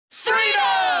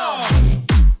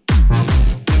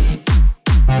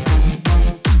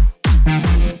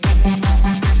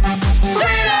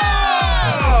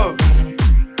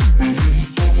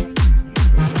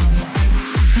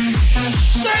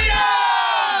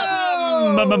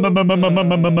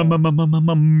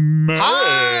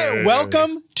Hi,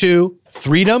 welcome to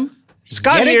Freedom.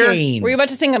 Scott here. Were you about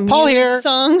to sing a Paul Muse here.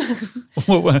 song?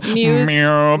 Muse.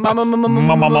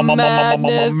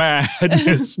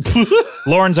 Madness.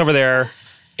 Lauren's over there.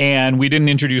 And we didn't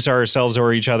introduce ourselves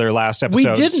or each other last episode.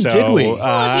 We didn't, so, did we?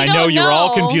 I know you're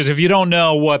all confused. If you don't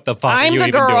know what the fuck I'm are you the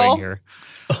even girl. doing here.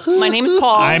 My name's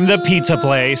Paul. I'm the pizza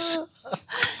place.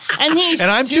 and he's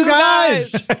And I'm two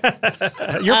guys.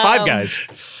 You're five guys.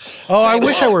 Oh, I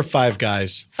wish I were five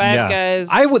guys. Five guys.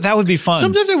 That would be fun.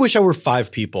 Sometimes I wish I were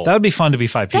five people. That would be fun to be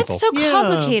five people. That's so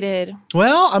complicated.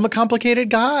 Well, I'm a complicated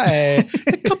guy.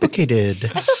 Complicated.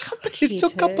 That's so complicated. It's so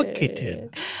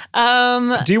complicated.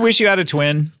 Do you wish you had a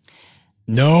twin?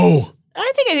 No.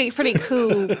 I think it'd be pretty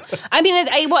cool. I mean,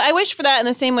 I wish for that in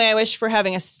the same way I wish for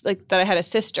having that I had a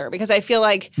sister, because I feel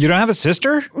like You don't have a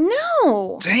sister?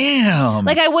 no. Damn.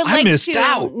 Like I would like missed to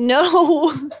out.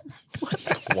 know.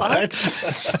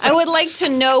 What? I would like to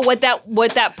know what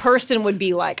that person would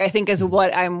be like. I think is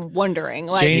what I'm wondering.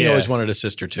 Like, Janie Yeah. always wanted a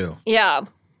sister too. yeah,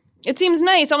 it seems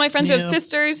nice. All my friends who have Yeah.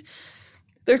 sisters,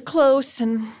 they're close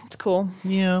and it's cool.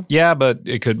 Yeah. Yeah, but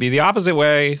it could be the opposite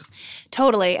way.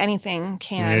 Totally, anything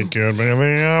can. could be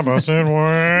the opposite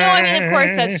way. No, I mean, of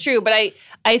course that's true, but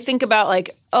I think about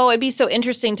like, oh, it'd be so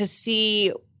interesting to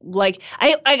see. Like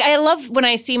I love when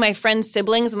I see my friends'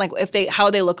 siblings and like how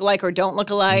they look alike or don't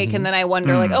look alike, and then I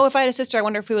wonder like, oh, if I had a sister, I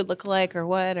wonder if we would look alike or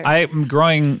what. Or I'm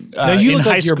growing. Now you in look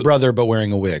high like your school- brother, but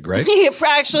wearing a wig, right?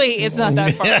 Actually, it's not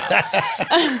that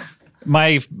far.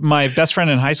 My best friend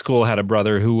in high school had a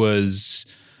brother who was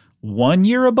 1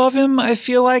 year above him, I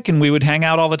feel like, and we would hang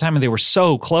out all the time, and they were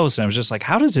so close. And I was just like,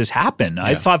 how does this happen?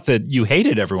 I thought that you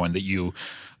hated everyone that you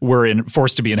were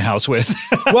forced to be in a house with.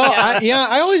 Well,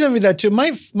 I always envy that too.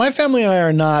 My family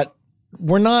and I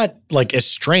we're not like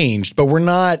estranged, but we're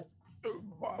not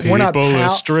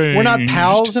estranged. We're not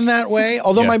pals in that way.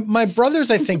 Although Yeah. my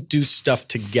brothers, I think, do stuff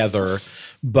together,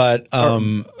 but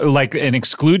Like, and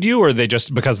exclude you, or they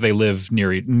just because they live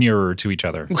nearer to each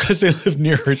other? because they live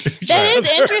nearer to each That other.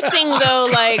 is interesting, though.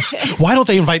 Like, Why don't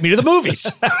they invite me to the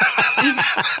movies?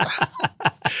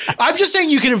 I'm just saying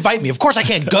you can invite me. Of course I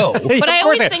can't go. but I Of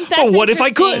always course think But that's what if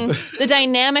I could? interesting, the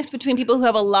dynamics between people who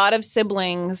have a lot of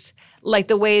siblings, like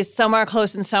the ways some are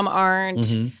close and some aren't.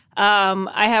 Mm-hmm.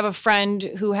 I have a friend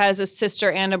who has a sister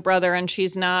and a brother, and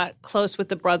she's not close with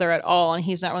the brother at all, and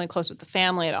he's not really close with the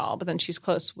family at all. But then she's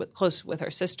close with her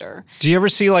sister. Do you ever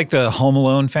see like the Home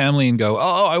Alone family and go,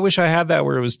 oh, I wish I had that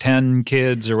where it was 10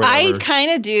 kids or whatever? I kind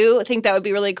of do think that would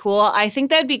be really cool. I think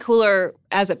that'd be cooler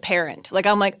as a parent. Like,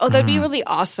 I'm like, oh, that'd be really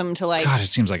awesome to like God, it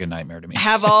seems like a nightmare to me.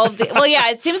 have all of the. Well, yeah,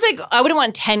 it seems like I wouldn't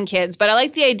want 10 kids, but I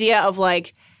like the idea of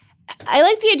like. I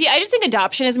like the idea. I just think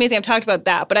adoption is amazing. I've talked about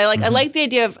that, but I like the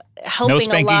idea of helping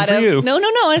spanking a lot for of you.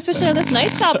 no, especially on this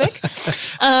nice topic.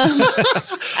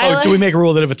 Do we make a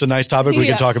rule that if it's a nice topic, we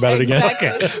Yeah, can talk about it again?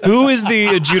 exactly. Who is the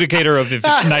adjudicator of if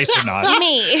it's nice or not?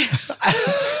 Me.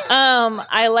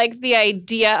 I like the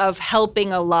idea of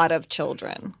helping a lot of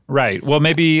children. Right. Well,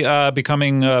 maybe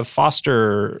becoming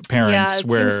foster parents Yeah, it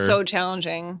where seems so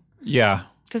challenging yeah.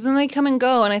 because then they come and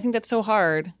go, and I think that's so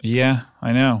hard. Yeah,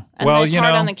 I know. And well, then it's you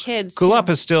hard know, on the kids, Kulap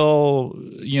too. is still,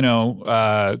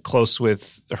 close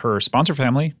with her sponsor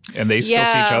family, and they still see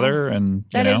each Yeah. other. And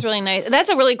That is really nice. That's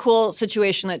a really cool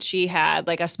situation that she had,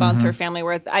 like a sponsor family,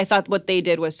 where I thought what they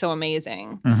did was so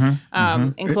amazing. In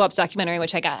Kulop's documentary,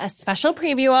 which I got a special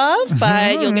preview of,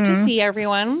 but you'll get to see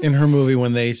everyone. In her movie,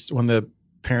 when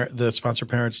the sponsor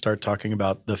parents start talking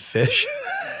about the fish.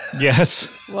 yes.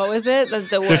 What was it?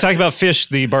 They're talking about Fish,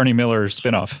 the Barney Miller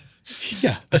spinoff.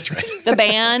 Yeah, that's right. The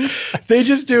band. They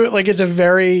just do it like it's a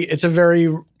very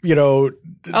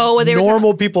Oh, well, they were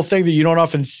normal people thing that you don't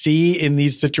often see in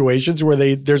these situations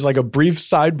where there's like a brief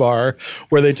sidebar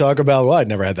where they talk about, well, I'd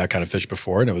never had that kind of fish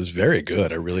before and it was very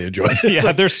good. I really enjoyed it.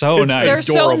 Yeah, they're so nice. They're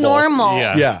so adorable. normal.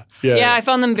 Yeah. Yeah. I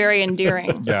found them very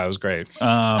endearing. Yeah, it was great.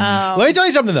 Let me tell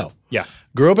you something though. Yeah.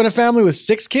 Grew up in a family with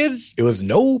 6 kids. It was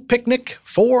no picnic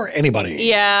for anybody.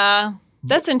 Yeah.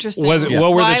 That's interesting. What were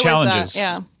Why the was challenges? that?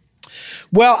 Yeah.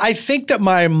 Well, I think that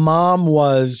my mom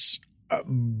was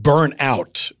burnt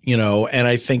out, and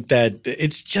I think that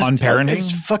it's just On parenting? It's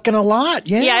fucking a lot.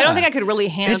 Yeah. Yeah, I don't think I could really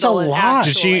handle it. lot.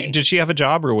 Actually. Did she have a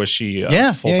job or was she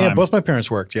Yeah, full-time? yeah. Both my parents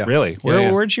worked. Yeah. Really?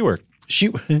 Yeah. Where'd she work? She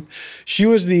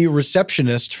was the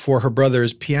receptionist for her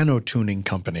brother's piano tuning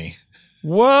company.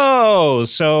 Whoa.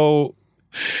 So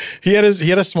He had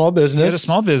a small business. he had a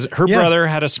small business. Her brother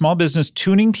had a small business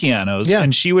tuning pianos, Yeah.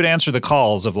 and she would answer the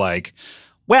calls of like,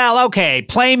 well, okay,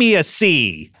 play me a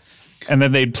C. And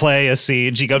then they'd play a C,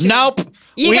 and she goes, nope.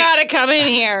 You gotta come in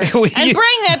here and bring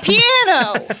that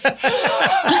piano.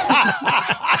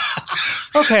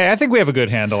 Okay, I think we have a good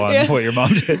handle on what your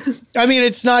mom did. I mean,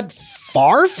 it's not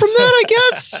far from that, I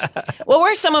guess. What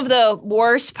were some of the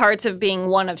worst parts of being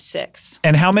one of 6?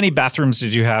 And how many bathrooms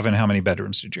did you have and how many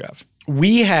bedrooms did you have?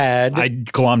 We had. I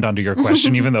glommed onto your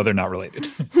question, even though they're not related.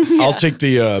 I'll take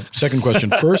the second question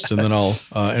first, and then I'll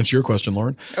answer your question,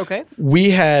 Lauren. Okay. We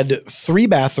had 3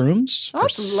 bathrooms. Oh,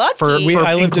 that's lucky. For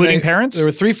I lived including parents? There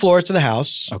were 3 floors to the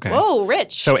house. Okay. Whoa,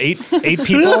 rich. So eight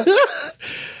people?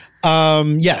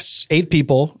 Yes, 8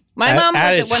 people. My mom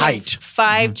at was its one height. of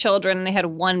 5 children, and they had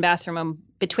 1 bathroom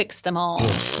betwixt them all.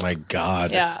 Oh my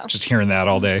God. Yeah. Just hearing that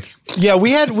all day. Yeah,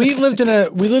 we lived in a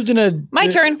My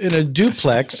turn. in a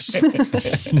duplex. We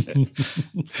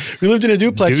lived in a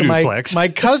duplex, and my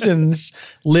cousins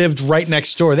lived right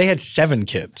next door. They had 7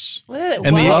 kids. What?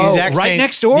 And Wow.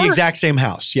 Next door? The exact same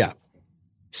house, yeah.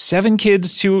 7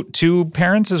 kids, two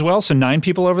parents as well. So 9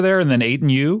 people over there, and then 8 in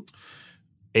you.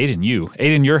 8 in you.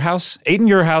 8 in your house. 8 in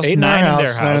your house. 8 in 9 our in house, their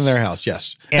house. 9 in their house.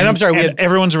 Yes. And I'm sorry,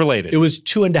 everyone's related. It was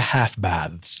 2.5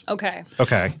 baths. Okay.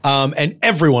 Okay. And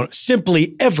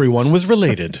simply everyone was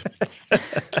related.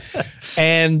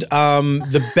 And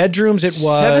the bedrooms, it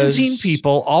was 17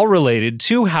 people, all related,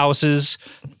 2 houses,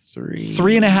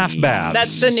 3.5 baths.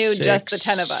 That's the new just the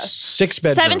 10 of us. 6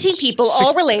 bedrooms. 17 people,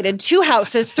 all related, 2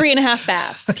 houses, 3.5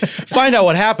 baths. Find out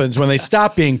what happens when they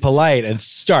stop being polite and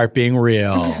start being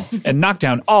real. And knock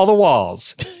down all the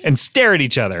walls and stare at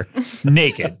each other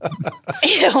naked.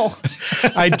 Ew.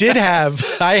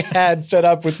 I had set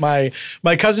up with my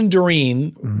cousin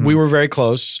Doreen. Mm-hmm. We were very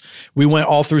close. We went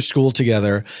all through school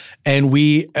together. And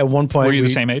we, at one point. Were you the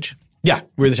same age? Yeah,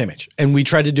 we were the same age. And we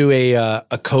tried to do a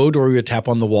code where we would tap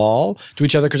on the wall to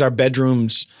each other because our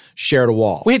bedrooms shared a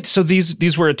wall. Wait, so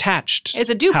these were attached?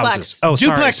 It's a duplex. Houses. Oh,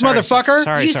 duplex, sorry, motherfucker.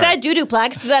 Sorry, You said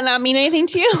duplex. Does that not mean anything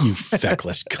to you? You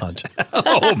feckless cunt.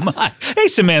 Oh, my. Hey,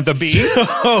 Samantha B.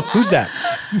 Oh, who's that?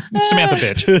 Samantha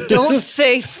bitch. Don't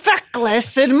say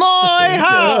feckless in my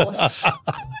house.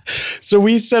 So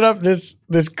we set up this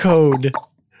code,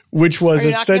 which was Are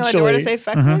you knocking on the door to say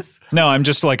feckless? No, I'm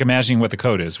just like imagining what the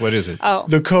code is. What is it? Oh.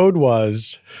 The code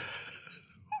was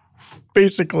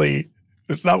basically,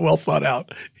 it's not well thought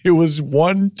out. It was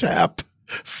 1 tap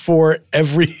for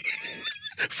every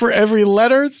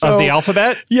letter. So, of the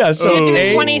alphabet? Yeah. So You do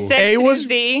A, 26 A was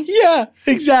Z. Yeah,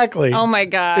 exactly. Oh my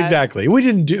God. Exactly.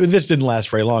 This didn't last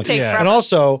very long. Yeah. And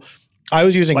also, I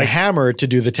was using a hammer to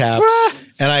do the taps,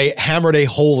 and I hammered a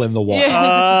hole in the wall.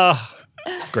 Yeah.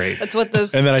 Great. That's what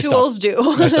those And then I tools do.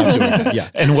 I stopped doing that. Yeah.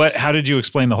 And how did you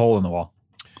explain the hole in the wall?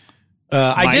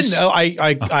 I didn't know.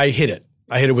 I hid it.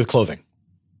 I hid it with clothing.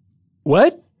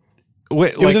 What?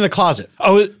 Wait, It was in the closet.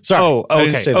 Oh, Sorry. Oh, I okay.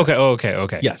 didn't say that.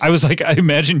 Okay. Yes. I was like, I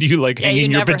imagined you like hanging you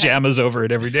your never pajamas over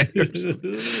it every day.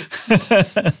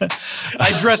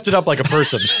 I dressed it up like a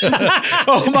person.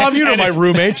 Oh, Mom, you know my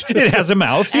roommate. It has a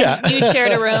mouth. Yeah. You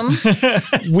shared a room.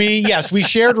 We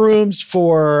shared rooms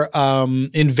for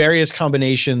in various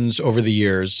combinations over the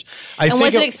years. And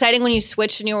was it exciting when you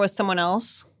switched and you were with someone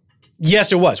else?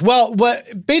 Yes, it was. Well, what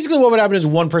would happen is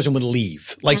one person would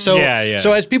leave. Like so. Yeah.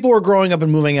 So as people were growing up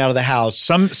and moving out of the house,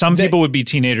 Some people would be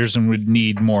teenagers and would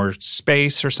need more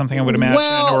space or something, I would imagine.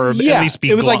 Well, or yeah. at least be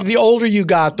it was glum. like the older you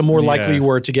got, the more likely you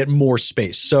were to get more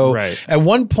space. So at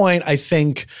one point, I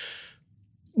think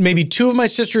maybe 2 of my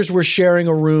sisters were sharing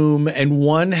a room, and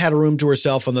one had a room to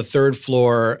herself on the 3rd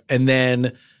floor, and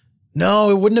then. No,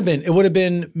 it wouldn't have been. It would have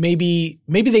been maybe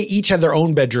they each had their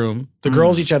own bedroom. The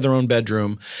girls each had their own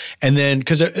bedroom. And then,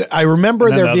 because I remember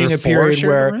there being a period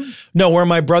where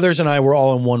my brothers and I were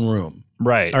all in one room.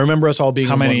 Right. I remember us all being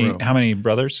in one room. How many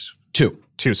brothers? 2.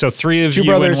 So 3 of 2 you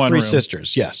brothers, in one 3 room.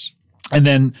 sisters. Yes. And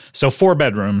then, so 4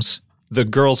 bedrooms. The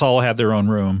girls all had their own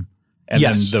room. And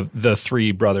then the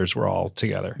 3 brothers were all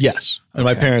together. Yes. And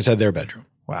my parents had their bedroom.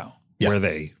 Wow. Yeah. Where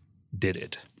they did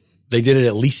it. They did it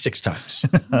at least 6 times.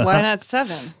 Why not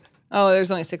 7? Oh, there's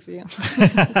only 6 of you.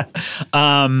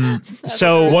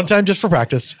 So one time just for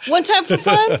practice. One time for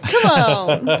fun? Come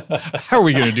on. how are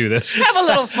we going to do this? Have a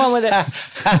little fun with it.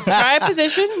 Try a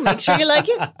position. Make sure you like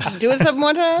it. Do it some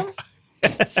more times.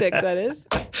 6, that is.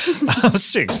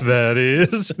 6, that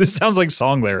is. This sounds like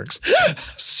song lyrics.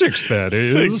 6, that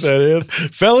is. 6, that is.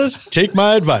 Fellas, take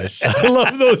my advice. I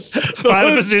love those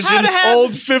Find a position.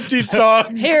 old 50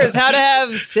 songs. Here's how to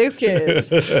have 6 kids.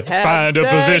 Find a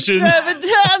position. 7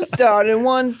 times, starting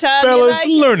 1 time. Fellas,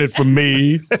 learn it from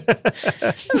me. 6,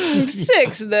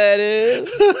 that is.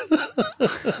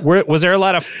 Was there a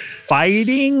lot of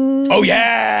fighting? Oh,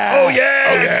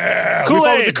 yeah. We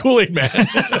fought with the Kool-Aid Man.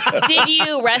 Did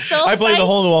you wrestle? I played the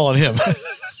hole in the wall on him.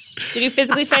 Did you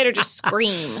physically fight or just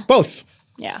scream? Both.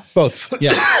 Yeah. Both.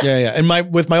 Yeah.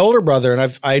 And with my older brother,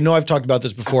 and I know I've talked about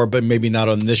this before, but maybe not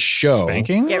on this show.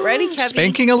 Spanking? Get ready, Kevin.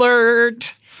 Spanking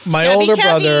alert. My older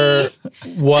brother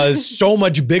was so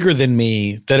much bigger than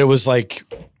me that it was like,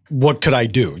 what could I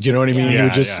do? You know what I mean? He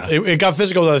would just, it got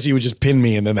physical with us. He would just pin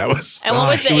me and then that was And what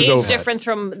was the age difference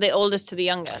from the oldest to the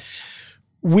youngest?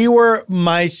 We were,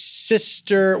 my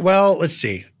sister, well, let's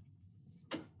see.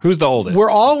 Who's the oldest?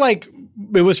 We're all like,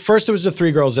 it was the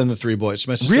 3 girls and the 3 boys.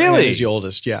 My sister Anna is the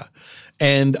oldest, yeah.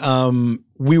 And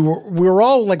we were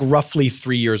all like roughly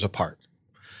 3 years apart.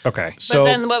 Okay. So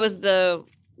but then what would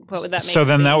that make? So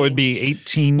then that would be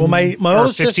 18. Well, my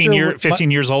oldest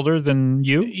 15 years older than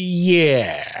you?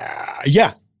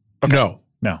 Yeah. Okay.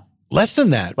 No. Less than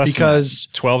that because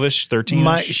 12ish,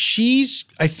 13ish. She's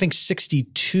I think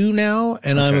 62 now,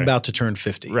 and I'm about to turn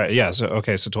 50. Right. Yeah. So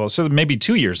 12. So maybe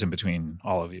 2 years in between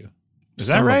all of you. Is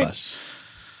that right? Some of us.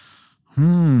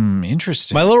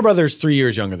 Interesting. My little brother is 3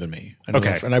 years younger than me.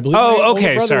 Okay. And I believe. Oh,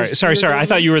 okay. Sorry. I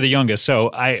thought you were the youngest. So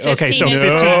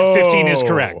 15 is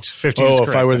correct. 15 is correct.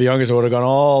 If I were the youngest, I would have gone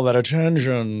all that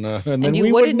attention, and then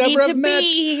we would never have met.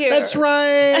 That's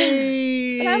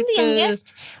right. But I'm the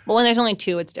youngest. But when there's only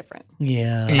 2, it's different.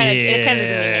 Yeah. It kind of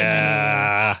doesn't mean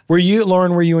anything. Were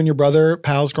you and your brother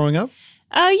pals growing up?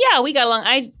 Yeah, we got along.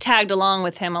 I tagged along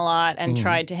with him a lot and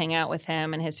tried to hang out with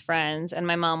him and his friends. And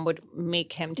my mom would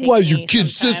make him take me. Why does your kid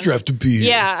sister have to be here?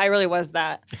 Yeah, I really was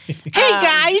that. Hey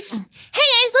guys,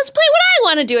 let's play what I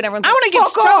want to do. And everyone's like, I want to get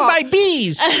stung by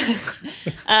bees.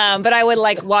 But I would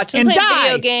like watch them play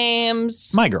video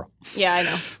games. My girl. Yeah, I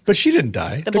know. But she didn't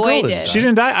die. The boy did. She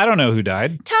didn't die? I don't know who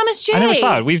died. Thomas J. I never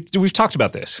saw it. We've talked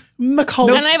about this.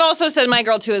 Macaulay. And I've also said My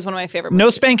Girl 2 is one of my favorite movies. No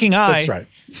Spanking High. That's right.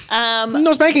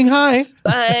 No Spanking High.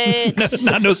 But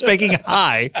Not No Spanking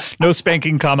High. No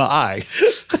Spanking, I.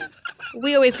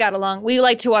 We always got along. We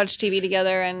like to watch TV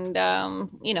together and,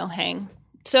 hang.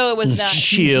 So it was not.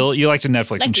 Chill. You like to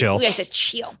Netflix and chill. We like to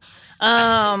chill.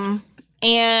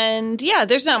 And yeah,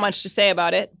 there's not much to say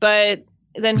about it, but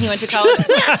then he went to college.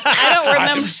 I don't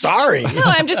remember. I'm sorry. No,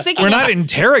 I'm just thinking. We're not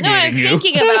interrogating you. I'm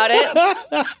thinking about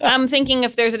it. I'm thinking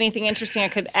if there's anything interesting I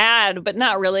could add, but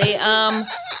not really.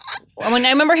 When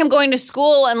I remember him going to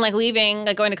school and like leaving,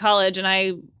 like going to college,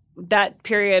 and that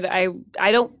period, I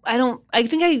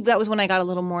think that was when I got a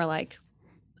little more like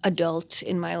adult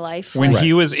in my life. When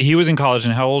he was in college,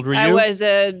 and how old were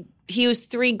you? He was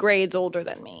 3 grades older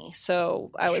than me,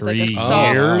 so I was 3 like a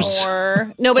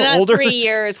sophomore. No, but not older? 3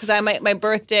 years because my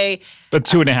birthday. But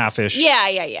 2.5-ish. Yeah.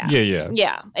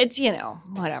 Yeah. It's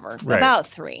whatever. Right. About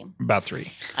 3. About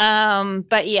 3.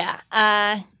 But yeah,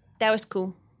 that was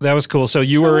cool. That was cool. So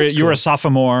you were a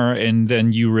sophomore, and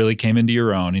then you really came into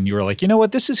your own, and you were like, you know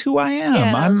what, this is who I am.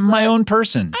 Yeah, I'm my own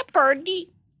person. I partied.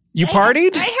 You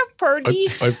partied? I have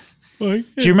parties. Do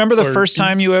you remember the first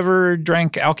time you ever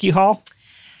drank alcohol?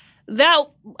 That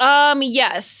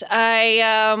yes,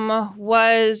 I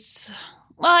was.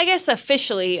 Well, I guess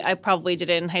officially, I probably did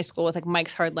it in high school with like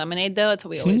Mike's Hard Lemonade, though. That's what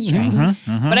we always drank.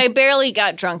 But I barely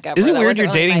got drunk ever. Is it weird you're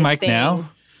dating Mike now?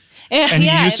 And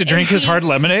you used to drink his hard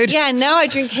lemonade? Yeah, now I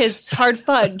drink his hard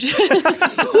fudge.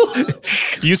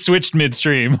 You switched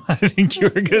midstream. I think you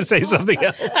were going to say something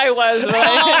else. I was, but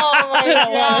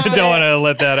I don't want to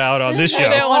let that out on this show.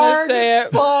 I don't want to say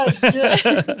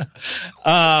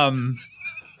it.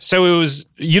 So it was.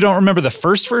 You don't remember the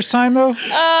first time though?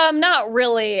 Not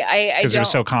really. Because it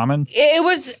was so common. It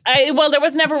was. Well, there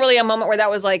was never really a moment where that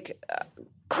was like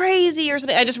crazy or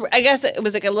something. I guess it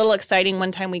was like a little exciting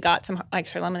one time we got some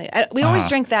Mike's Hard Lemonade. We always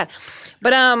drank that,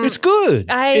 but it's good.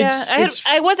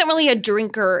 I wasn't really a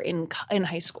drinker in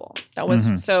high school. That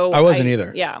was so. I wasn't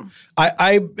either. Yeah.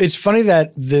 It's funny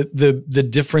that the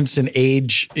difference in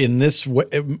age in this way,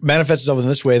 it manifests itself in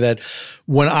this way, that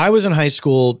when I was in high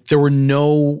school, there were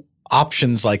no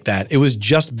options like that. It was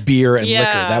just beer and liquor.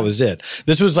 That was it.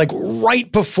 This was like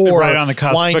right before right on the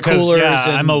cusp, wine because, coolers. Yeah,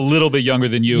 I'm a little bit younger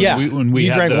than you. Yeah, when we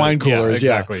drank wine coolers.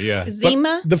 Yeah, exactly. Yeah.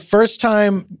 Zima. But the first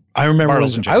time I remember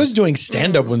I was doing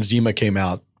stand up when Zima came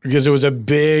out because it was a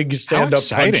big stand up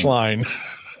punchline.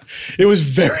 It was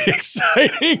very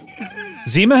exciting.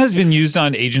 Zima has been used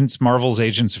on Marvel's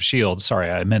Agents of S.H.I.E.L.D. Sorry,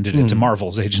 I amended it to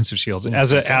Marvel's Agents of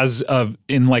S.H.I.E.L.D. as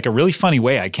in like a really funny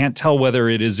way. I can't tell whether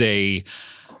it is an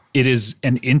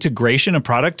integration, a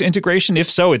product integration. If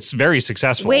so, it's very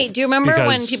successful. Wait, do you remember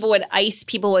when people would ice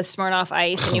people with Smirnoff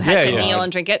Ice and you had to kneel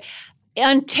and drink it?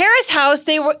 On Terrace House,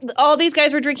 all these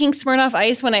guys were drinking Smirnoff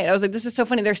Ice one night. I was like, this is so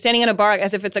funny. They're standing in a bar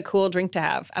as if it's a cool drink to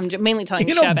have. I'm mainly telling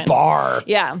in Shevin. a bar.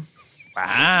 Yeah.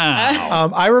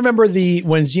 Wow. I remember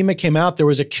when Zima came out, there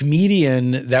was a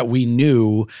comedian that we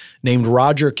knew named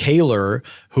Roger Kaler,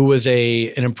 who was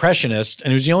an impressionist,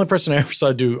 and he was the only person I ever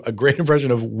saw do a great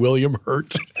impression of William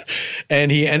Hurt.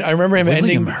 and I remember him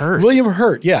ending William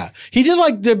Hurt. Yeah, he did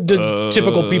like the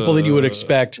typical people that you would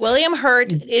expect. William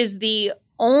Hurt is the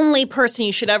only person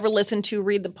you should ever listen to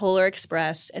read the Polar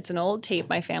Express. It's an old tape,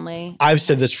 my family. I've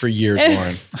said this for years,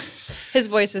 Lauren. His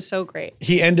voice is so great.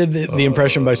 He ended the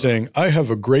impression by saying, "I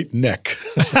have a great neck."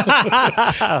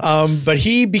 But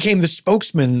he became the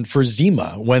spokesman for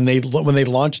Zima when they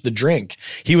launched the drink.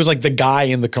 He was like the guy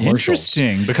in the commercials.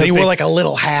 Interesting, because he wore like a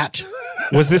little hat.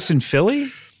 Was this in Philly?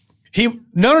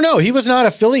 No. He was not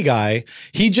a Philly guy.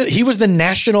 He was the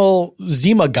national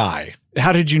Zima guy.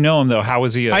 How did you know him though? How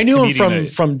was he? I knew him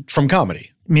from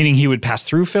comedy. Meaning he would pass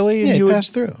through Philly. Yeah, he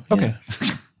passed through. Okay,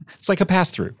 yeah. It's like a pass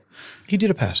through. He did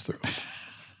a pass through.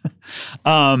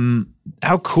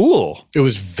 How cool! It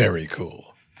was very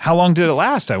cool. How long did it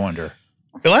last? I wonder.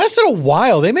 It lasted a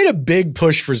while. They made a big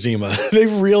push for Zima. They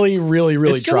really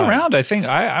it's still tried. around. I think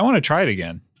I want to try it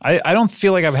again. I don't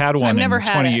feel like I've had one in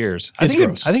 20 years. I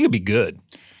think it'd be good.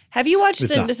 Have you watched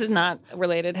this is not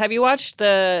related. Have you watched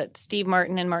the Steve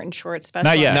Martin and Martin Short special?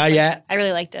 Not yet. I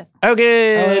really liked it. Oh,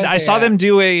 good. I saw them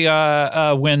do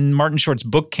when Martin Short's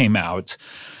book came out.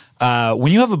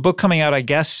 When you have a book coming out, I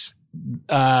guess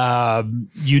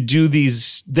you do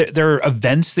these. There are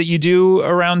events that you do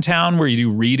around town where you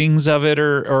do readings of it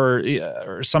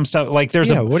or some stuff. Like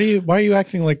there's why are you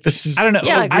acting like this is? I don't know.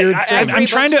 Yeah, I'm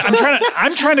trying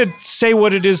to say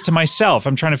what it is to myself.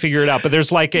 I'm trying to figure it out. But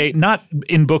there's like not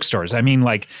in bookstores. I mean,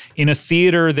 like in a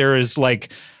theater, there is like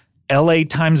LA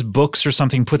Times Books or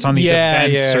something puts on these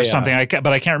events or something.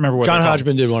 But I can't remember what John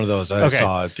Hodgman did one of those. I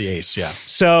saw at the Ace. Yeah.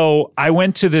 So I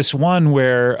went to this one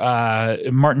where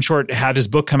Martin Short had his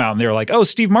book come out, and they were like, "Oh,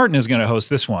 Steve Martin is going to host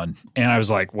this one," and I was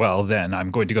like, "Well, then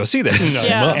I'm going to go see this."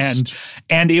 Yeah.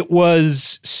 And it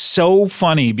was so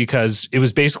funny because it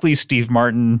was basically Steve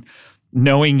Martin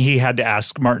knowing he had to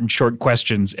ask Martin Short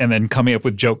questions and then coming up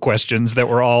with joke questions that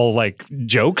were all like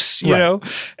jokes, you know,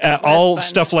 all fun.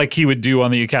 Stuff like he would do on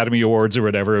the Academy Awards or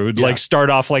whatever. It would like start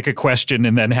off like a question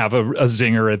and then have a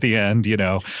zinger at the end, you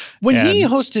know. When he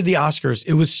hosted the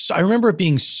Oscars, I remember it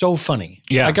being so funny.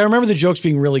 Yeah. Like I remember the jokes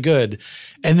being really good,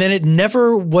 and then it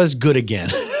never was good again.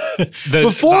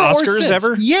 Before the Oscars or since.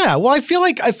 Ever? Yeah. Well, I feel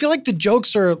like the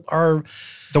jokes are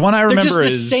the one I remember they're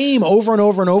just the same over and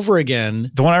over and over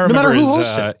again. The one I remember no matter who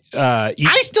hosts it.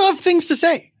 I still have things to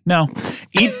say. No.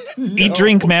 Eat,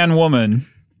 Drink, Man, Woman.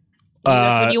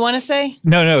 That's what you want to say?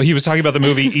 No. He was talking about the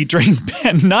movie Eat, Drink,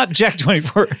 Man, not Jack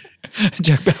 24.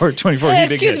 Jack Bauer 24.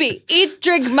 Excuse me. Eat,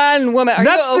 Drink, Man, Woman.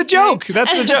 That's the joke.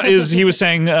 That's the joke. Is he was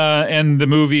saying, and the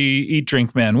movie Eat,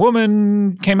 Drink, Man,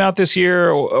 Woman came out this year,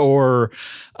 or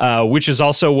which is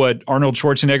also what Arnold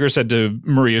Schwarzenegger said to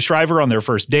Maria Shriver on their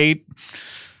first date.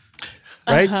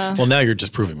 Right? Well, now you're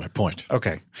just proving my point.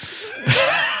 Okay.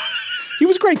 He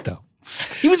was great, though.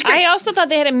 He was great. I also thought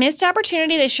they had a missed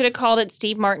opportunity. They should have called it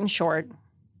Steve Martin Short.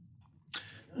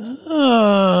 But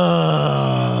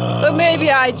maybe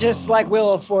I just like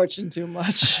Wheel of Fortune too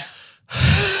much.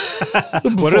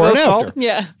 What are those called?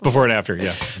 Yeah. Before and after,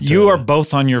 yeah. You are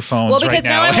both on your phones right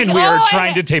now, and we are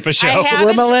trying to tape a show.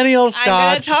 We're millennials, Scott.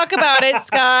 I'm going to talk about it,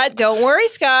 Scott. Don't worry,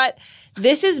 Scott.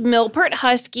 This is Milpert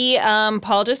Husky.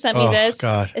 Paul just sent me this.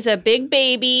 God. It's a big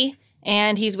baby,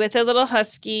 and he's with a little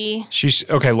husky.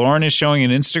 Lauren is showing an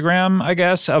Instagram, I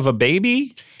guess, of a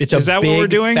baby. Is that big, what we're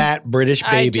doing? Fat British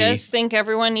baby. I just think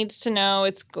everyone needs to know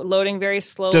it's loading very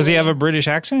slowly. Does he have a British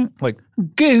accent? Like,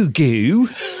 goo goo.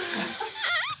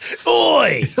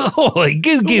 Oi! Oi,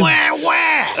 goo goo. Wah,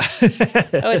 wah.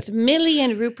 It's Millie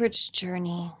and Rupert's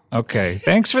journey. Okay.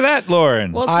 Thanks for that,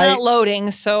 Lauren. Well, it's not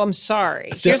loading, so I'm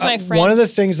sorry. Here's my friend. One of the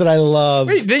things that I love.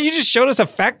 Wait, then you just showed us a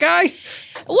fat guy?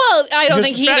 Well, I don't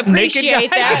think he'd appreciate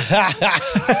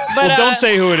that. But don't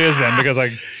say who it is then, because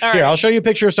Here, I'll show you a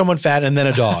picture of someone fat and then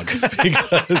a dog.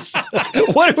 Because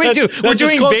what do we do? We're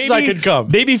doing baby. I could come.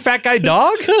 Baby fat guy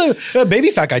dog.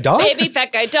 Baby fat guy dog. Baby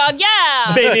fat guy dog.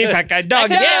 Yeah. Baby fat guy dog.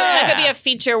 That could be a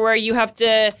feature where you have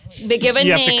to give a name.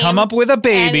 You have to come up with a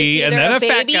baby and then a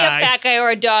fat guy. A fat guy, or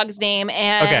a dog's name.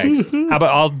 And okay. How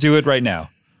about I'll do it right now?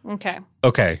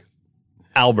 Okay.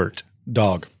 Albert.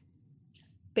 Dog.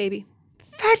 Baby.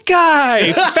 Fat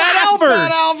guy. Fat Albert.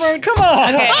 Fat Albert. Come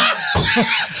on.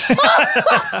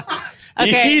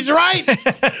 Okay. He's right.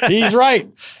 He's right.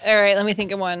 All right. Let me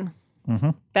think of one.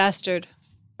 Mm-hmm. Bastard.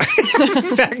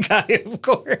 Fat guy, of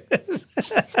course.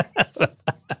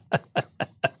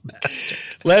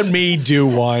 Let me do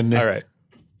one. All right.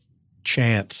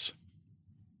 Chance.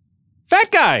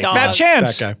 Fat guy. Dog. Fat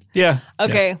Chance. Fat guy. Yeah.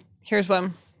 Okay. Here's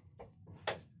one.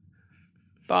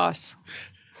 Boss.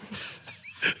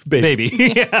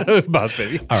 Baby. Yeah, Boss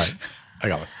Baby. All right. I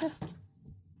got one.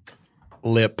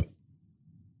 Lip.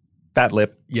 Fat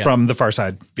Lip from The Far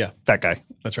Side. Yeah. Fat guy.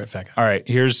 That's right, fat guy. All right,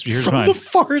 here's from mine. The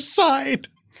Far Side.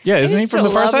 Yeah, isn't he from The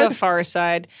Far Side? The Far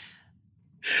Side.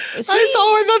 I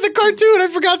thought the cartoon. I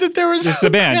forgot that there was. It's the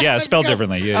band. Yeah, spelled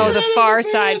differently. Yeah, The Far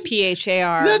Side,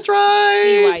 PHAR. That's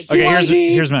right.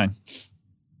 Okay, here's mine.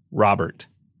 Robert.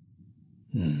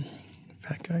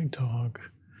 Fat guy dog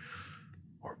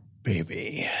or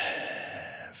baby.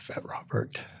 Fat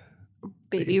Robert.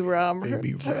 Baby Robert.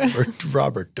 Baby Robert.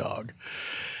 Robert dog.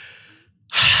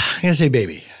 I'm going to say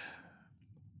baby.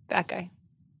 Fat guy.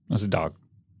 That's a dog.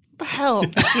 What the hell?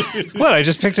 What? I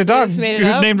just picked a dog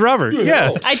named Robert.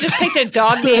 Yeah. I just picked a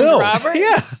dog named Robert?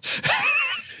 Yeah.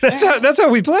 That's how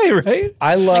we play, right?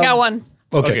 I got one.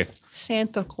 Okay.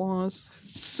 Santa Claus.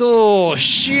 So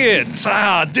shit.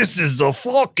 This is a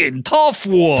fucking tough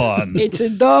one. It's a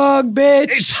dog,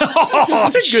 bitch.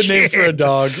 That's a good name for a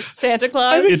dog. Santa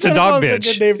Claus. It's a dog,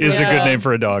 bitch. Is a good name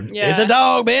for a dog. Yeah. It's a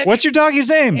dog, bitch. What's your doggy's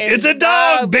name? It's a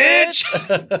dog, bitch.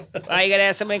 Why you gotta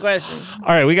ask so many questions? All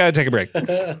right, we gotta take a break.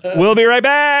 We'll be right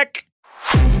back.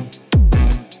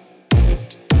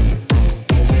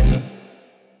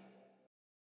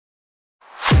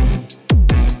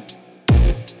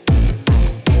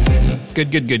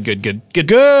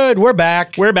 Good. We're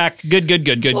back. We're back. Good.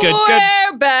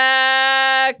 We're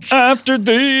back. After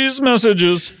these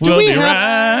messages, we'll be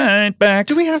right back.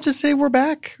 Do we have to say we're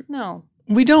back? No.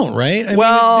 We don't, right? I mean,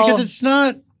 because it's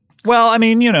not. Well, I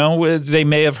mean, they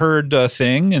may have heard a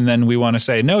thing, and then we want to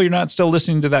say, no, you're not still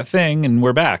listening to that thing, and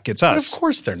we're back. It's us. But of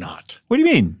course they're not. What do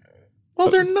you mean? Well,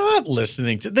 they're not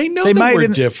listening to. They know that we're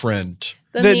different.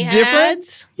 The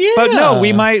difference? Yeah. But no,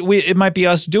 it might be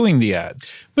us doing the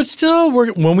ads. But still,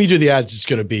 when we do the ads, it's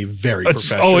going to be very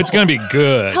professional. Oh, it's going to be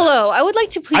good. Hello, I would like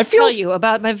to please tell you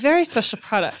about my very special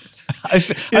product.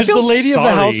 Is the lady of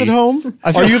the house at home?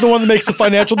 Are you the one that makes the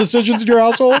financial decisions in your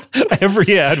household?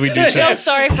 Every ad we do. I feel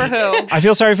sorry for who? I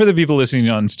feel sorry for the people listening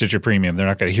on Stitcher Premium. They're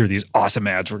not going to hear these awesome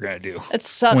ads we're going to do. It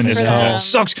sucks when this for comes them. out. It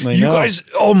sucks. You guys,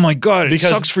 oh my God, it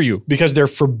sucks for you. Because they're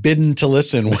forbidden to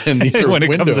listen when these are when it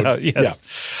windowed. comes out, yes. Yeah.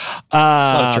 A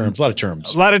lot of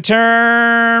terms. A lot of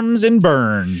terms and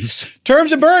burns.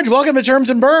 Terms and burns. Welcome to Terms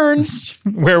and Burns.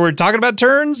 Where we're talking about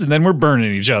turns and then we're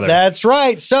burning each other. That's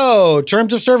right. So,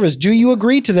 terms of service. Do you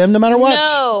agree to them no matter what?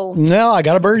 No. No, I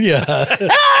got to burn you.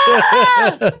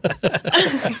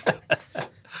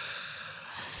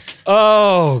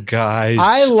 Oh, guys.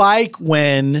 I like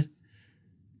when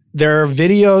there are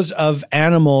videos of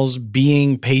animals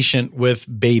being patient with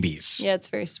babies. Yeah, it's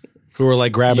very sweet. Who were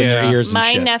like grabbing their ears and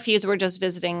My shit. nephews were just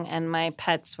visiting, and my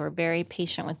pets were very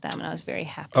patient with them, and I was very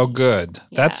happy. Oh, good.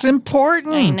 Yeah. That's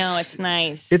important. I know, it's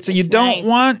nice. You don't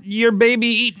want your baby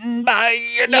eaten by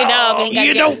your dog.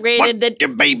 You don't want your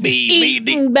baby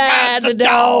Eaten by the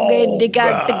dog, and they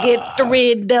got to get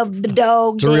rid of the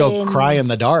dog. It's a real cry in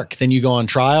the dark. Then you go on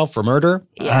trial for murder.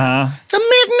 Uh-huh. The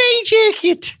matinee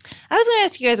jacket. I was going to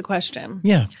ask you guys a question.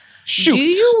 Yeah. Shoot. Do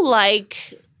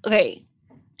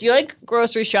you like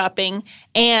grocery shopping?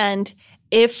 And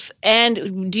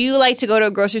do you like to go to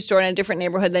a grocery store in a different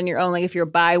neighborhood than your own? Like if you're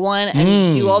by one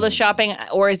and do all the shopping,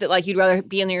 or is it like you'd rather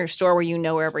be in your store where you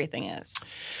know where everything is?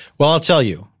 Well, I'll tell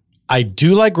you, I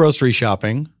do like grocery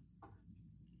shopping,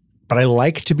 but I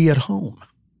like to be at home.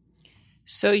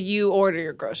 So you order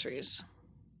your groceries.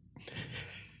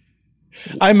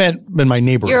 I meant in my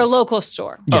neighborhood. Your local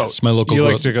store. Yes, my local. You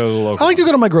like to go to the local. I like to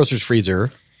go to my grocer's freezer.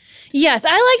 Yes,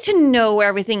 I like to know where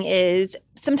everything is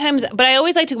sometimes, but I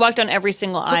always like to walk down every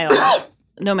single aisle,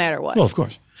 no matter what. Well, of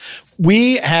course.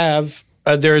 We have,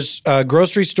 there's a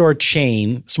grocery store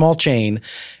chain, small chain,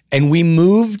 and we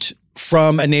moved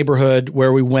from a neighborhood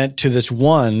where we went to this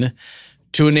one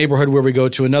to a neighborhood where we go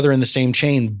to another in the same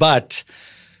chain, but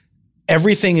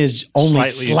everything is only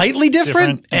slightly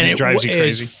different and it drives you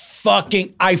crazy.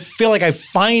 I feel like I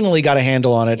finally got a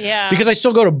handle on it. Yeah. Because I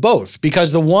still go to both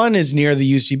because the one is near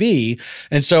the UCB.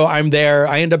 And so I'm there.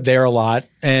 I end up there a lot.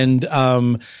 And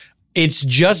it's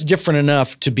just different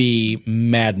enough to be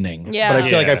maddening. Yeah. But I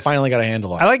feel like I finally got a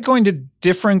handle on it. I like going to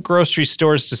different grocery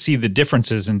stores to see the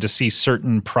differences and to see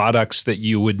certain products that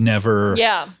you would never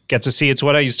get to see. It's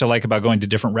what I used to like about going to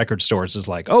different record stores is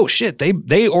like, oh shit,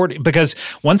 they order because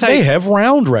they have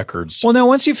round records. Well, no,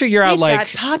 once you figure out They've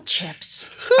like got pop chips.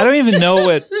 I don't even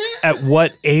know at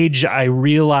what age I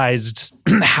realized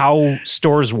how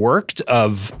stores worked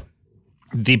of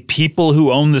the people who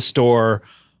own the store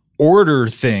order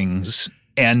things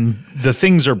and the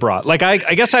things are brought. Like I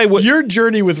guess I would. Your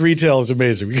journey with retail is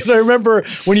amazing because I remember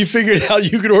when you figured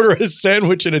out you could order a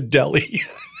sandwich in a deli.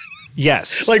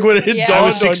 Yes. Like when it dawned I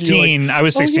was 16. on you, like, I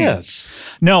was 16. Oh, yes.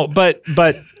 No, but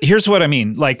here's what I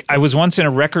mean. Like I was once in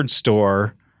a record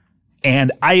store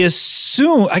and I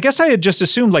guess I had just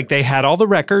assumed like they had all the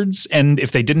records and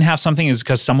if they didn't have something it's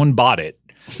because someone bought it.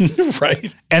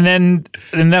 Right. And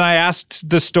then I asked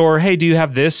the store, hey, do you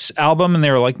have this album? And they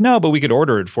were like, no, but we could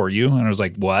order it for you. And I was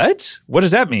like, what? What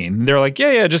does that mean? And they're like,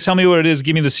 yeah, just tell me what it is.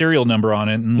 Give me the serial number on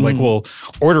it. And like, we'll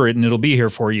order it and it'll be here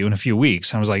for you in a few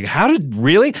weeks. And I was like,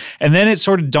 really? And then it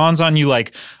sort of dawns on you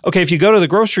like, okay, if you go to the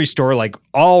grocery store, like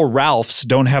all Ralphs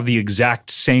don't have the exact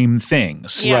same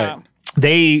things. Yeah. Right.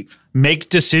 They make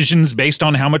decisions based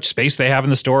on how much space they have in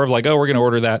the store of like, oh, we're going to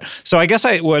order that. So I guess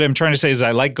what I'm trying to say is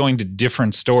I like going to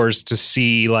different stores to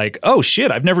see like, oh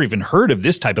shit, I've never even heard of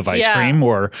this type of ice cream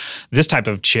or this type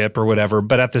of chip or whatever.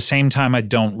 But at the same time, I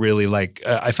don't really like,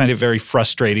 I find it very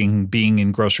frustrating being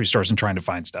in grocery stores and trying to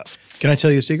find stuff. Can I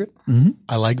tell you a secret?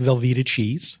 I like Velveeta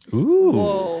cheese. Ooh.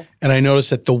 Whoa. And I noticed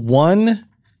that the one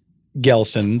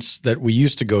Gelson's that we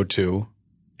used to go to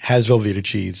has Velveeta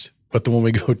cheese, but the one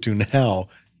we go to now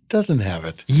doesn't have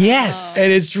it. Yes.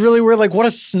 And it's really weird, like what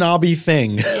a snobby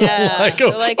thing. Yeah. like,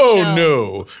 Like,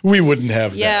 no, we wouldn't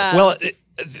have Yeah. that. Well,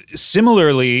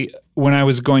 similarly, when I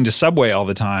was going to Subway all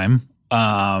the time,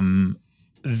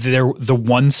 the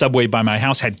one Subway by my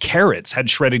house had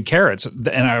shredded carrots, and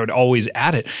I would always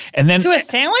add it. And then To a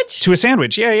sandwich? To a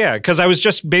sandwich, yeah. Because I was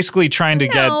just basically trying to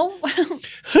No.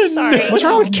 Sorry. What's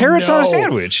wrong with carrots on a No.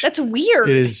 sandwich? That's weird.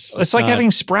 It is. It's like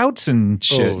having sprouts and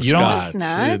shit. Oh, You don't Scott, It's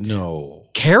not? No.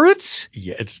 carrots?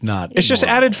 Yeah, it's not. It's just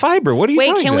normal. added fiber. What are you Wait,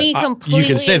 talking can we about? completely you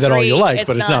can say that all you agree like,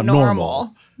 but it's not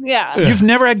normal. Yeah. You've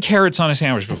never had carrots on a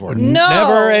sandwich before. No.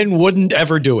 Never and wouldn't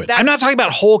ever do it. I'm not talking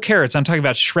about whole carrots. I'm talking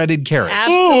about shredded carrots.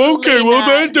 Oh, okay. Absolutely Well,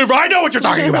 not. then I know what you're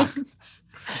talking about.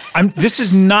 This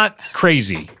is not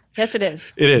crazy. Yes, it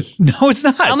is. It is. No, it's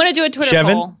not. I'm going to do a Twitter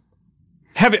Chevin? poll.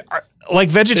 Like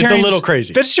vegetarians. It's a little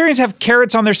crazy. Vegetarians have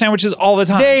carrots on their sandwiches all the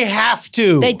time. They have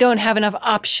to. They don't have enough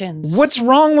options. What's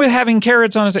wrong with having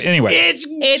carrots on a sandwich? Anyway. It's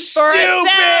stupid. for a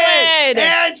salad.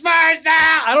 It's for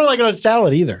salad. I don't like it on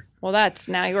salad either. Well,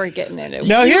 now you're getting it.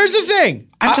 Now, here's the thing.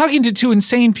 I'm talking to two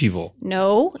insane people.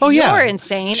 No. Oh, yeah. You're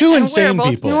insane. Two and insane we're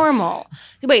both people. normal.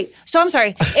 Wait, so I'm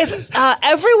sorry. If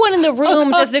everyone in the room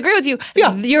disagree with you,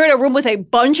 Yeah. you're in a room with a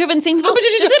bunch of insane people. But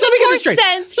Does let me it get make more this straight.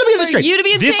 sense Let me get this for straight. you to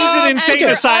be insane? This is an insane and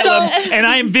for asylum, us- and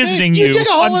I am visiting you, dig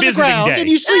a hole on in the visiting ground day. and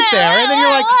you sleep there, and then you're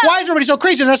like, why is everybody so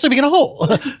crazy and not sleeping in a hole?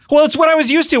 Well, it's what I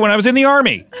was used to when I was in the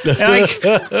Army. And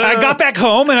I got back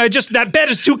home, and that bed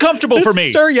is too comfortable for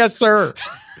me. Sir, yes, sir.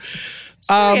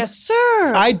 Yes,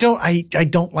 sir. I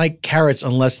don't like carrots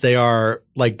unless they are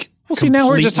like. Well, see, now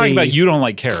we're just talking completely- about you don't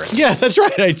like carrots. Yeah, that's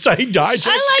right. I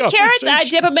I like carrots. I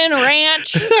dip them in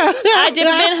ranch. I dip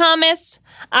them in hummus.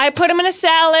 I put them in a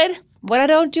salad. What I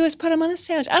don't do is put them on a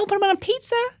sandwich. I don't put them on a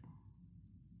pizza.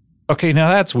 Okay,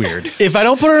 now that's weird. If I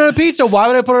don't put it on a pizza, why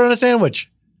would I put it on a sandwich?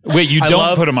 Wait, you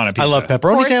don't put them on a pizza? I love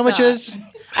pepperoni course sandwiches.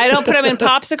 I don't put them in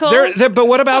popsicles. But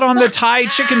what about on the Thai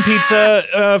chicken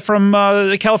pizza from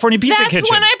the California Pizza That's Kitchen?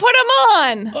 when I put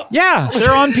them on. Yeah,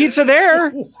 they're on pizza there,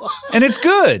 and it's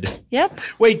good. Yep.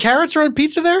 Wait, carrots are on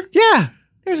pizza there? Yeah.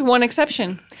 There's one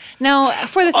exception. Now,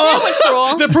 for the sandwich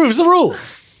rule, That proves the rule.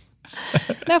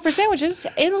 now for sandwiches,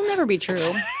 it'll never be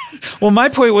true. Well, my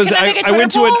point was Can I make a I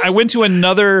went to Twitter poll? I went to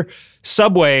another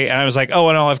Subway, and I was like, oh,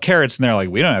 and I'll have carrots, and they're like,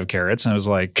 we don't have carrots, and I was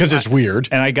like, Because it's weird.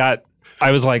 and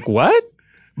I was like, what?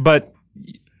 But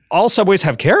all Subways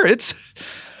have carrots.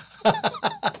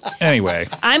 Anyway,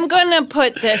 I'm gonna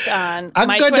put this on I'm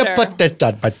my going Twitter. to put this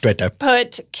on my Twitter.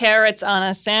 Put carrots on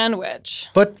a sandwich.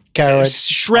 Put carrots.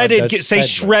 shredded. on the Say sandwich.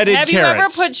 shredded Have you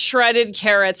carrots. ever put shredded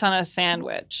carrots on a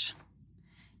sandwich?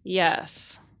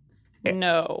 Yes.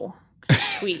 No.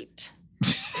 Tweet.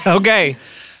 Okay.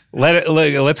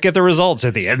 Let's get the results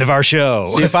at the end of our show.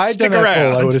 See, if I'd Stick done that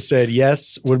around. poll, I would have said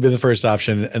yes would have been the first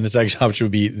option, and the second option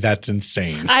would be that's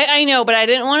insane. I know, but I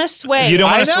didn't want to sway. You don't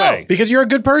I want to know, sway. because you're a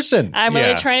good person. I'm really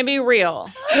Yeah. trying to be real.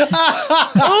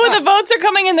 Oh, the votes are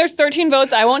coming in. There's 13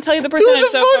 votes. I won't tell you the Dude, percentage the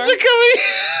so votes far. are coming.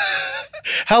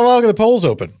 How long are the polls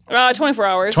open? 24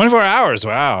 hours. 24 hours.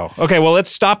 Wow. Okay, well, let's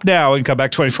stop now and come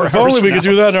back 24 If hours. only we from could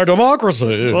now. do that in our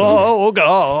democracy. Oh,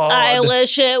 God. I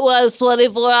wish it was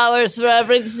 24 hours for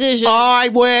every decision. I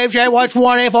wish it was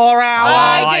 24 hours.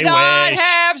 I I did not wish.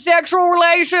 have have sexual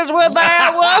relations with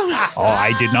that woman. Oh,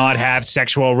 I did not have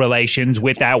sexual relations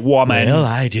with that woman. Well,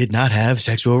 I did not have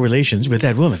sexual relations with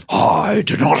that woman. I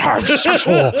did not have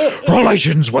sexual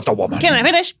relations with the woman. Can I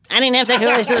finish? I didn't have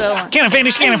sexual relations with a woman. Can I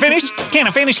finish? Can I finish? Can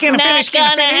I finish? Can I finish? Can I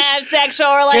Not gonna finish? have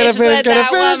sexual relations with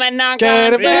that woman. Not Can I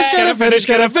gonna finish? Can I finish?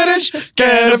 Can I finish?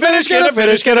 Can I finish? Can I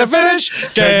finish? Can I finish?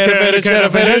 Can I finish? Can I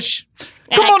finish?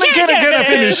 Come on and can't can I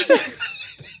finish. finish?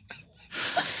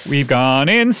 We've gone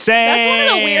insane. That's one of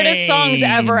the weirdest songs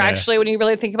ever, actually, when you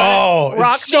really think about Oh, it.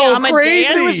 Rock it's so Me, crazy.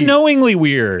 Amadeus. It was knowingly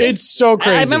weird. It's so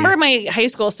crazy. I remember in my high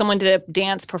school, someone did a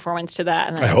dance performance to that.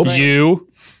 And I hope like, You,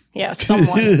 Yeah,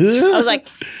 someone. I was like,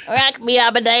 Rock Me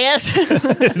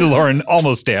Amadeus. Lauren,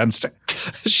 almost danced.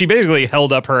 She basically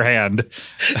held up her hand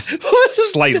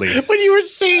slightly. When you were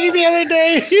singing the other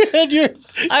day, you had your...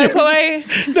 there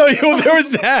was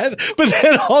that, but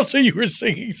then also you were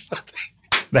singing something.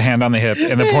 The hand on the hip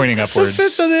and the pointing upwards. The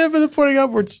fist on the hip and the pointing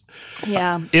upwards.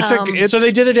 Yeah. It's So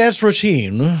they did a dance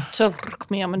routine. So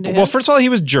Rock Me Amadeus. Well, first of all, he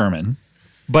was German,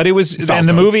 but it was, Fausto. and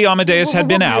the movie Amadeus had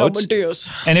been out,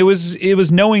 and it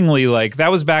was knowingly like that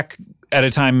was back at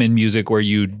a time in music where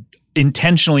you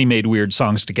intentionally made weird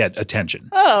songs to get attention.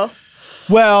 Oh.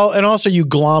 Well, and also you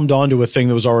glommed onto a thing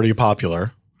that was already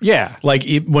popular. Yeah. Like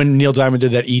when Neil Diamond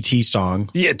did that E.T. song.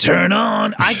 Yeah, turn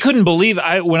on. I couldn't believe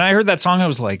when I heard that song, I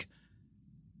was like,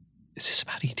 is this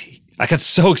about E.T.? I got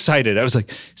so excited. I was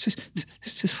like, is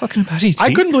this fucking about E.T.?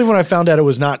 I couldn't believe when I found out it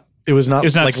was not like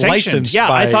sanctioned. licensed Yeah,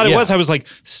 by... I thought it was. I was like,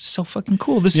 this is so fucking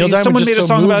cool. Neil Diamond someone just made a so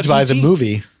song moved about by E.T. the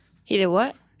movie. He did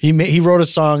what? He wrote a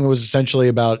song that was essentially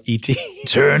about E.T.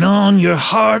 Turn on your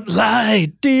heart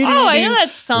light. Oh, I know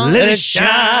that song. Let it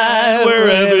shine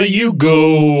wherever you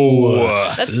go.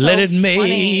 That's Let so it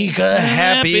make funny. a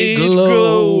happy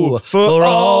glow for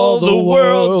all the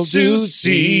world to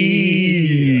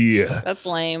see. That's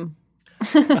lame.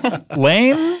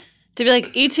 Lame? To be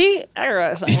like, E.T.? I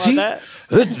wrote something E.T.? about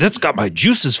that. That's got my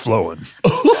juices flowing.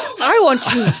 I want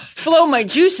to flow my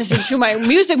juices into my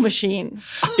music machine.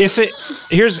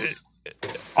 Here's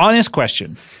honest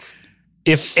question.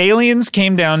 If aliens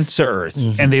came down to Earth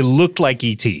and they looked like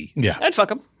E.T. Yeah. I'd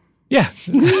fuck him. Yeah.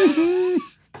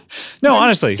 No,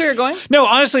 honestly. So you're going? No,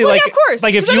 honestly, Well, like, yeah, of course.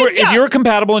 like if Because you I were mean, yeah. if you were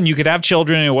compatible and you could have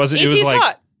children and it was E.T.'s like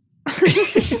hot.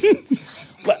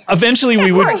 eventually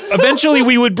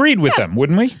we would breed with them,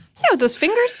 wouldn't we? Yeah, with those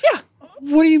fingers? Yeah.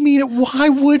 What do you mean? Why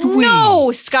would we?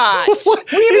 No, Scott. What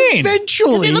do you mean?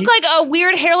 Eventually. They look like a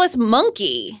weird hairless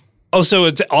monkey. Oh, so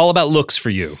it's all about looks for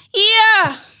you.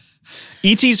 Yeah.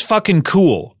 E.T.'s fucking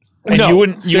cool. And No, you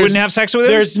wouldn't have sex with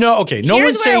him? There's no one's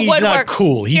Here's saying where it he's would not work.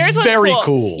 cool. He's Here's what's very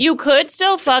cool. You could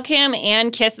still fuck him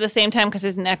and kiss at the same time because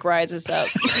his neck rises up.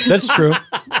 That's true.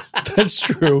 That's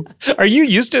true. Are you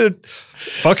used to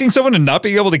fucking someone and not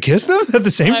being able to kiss them at the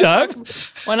same time?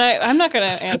 I'm not going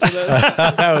to answer this.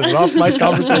 That was an off-mic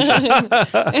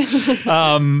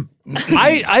conversation.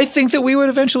 I think that we would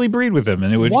eventually breed with them,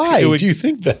 and it would. Why it would, do you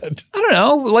think that? I don't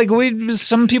know. Like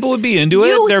some people would be into it.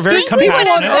 You They're very think we would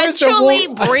compassionate. eventually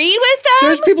breed with them?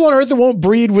 There's people on Earth that won't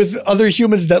breed with other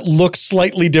humans that look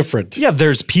slightly different. Yeah,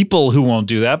 there's people who won't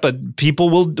do that, but people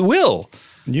will.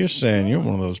 You're saying you're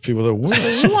one of those people that will.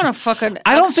 You want to fuck an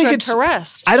I don't think it's.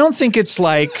 extraterrestrial. I don't think it's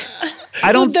like.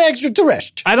 The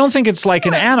extraterrestrial. I don't think it's like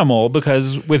an animal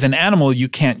because with an animal you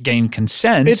can't gain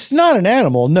consent. It's not an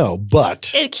animal, no,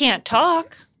 but It can't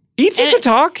talk. E.T. could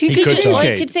talk. He could talk. Well,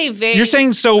 it could say very. You're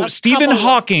saying so a Stephen couple-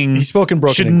 Hawking He spoke in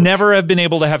broken should English. never have been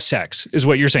able to have sex, is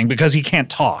what you're saying, because he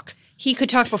can't talk. He could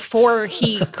talk before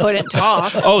he couldn't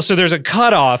talk. Oh, so there's a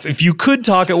cutoff. If you could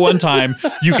talk at one time,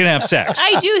 you can have sex.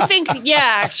 I do think, yeah,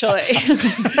 actually.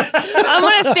 I'm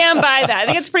going to stand by that. I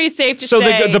think it's pretty safe to So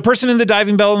say. the person in the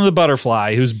diving bell and the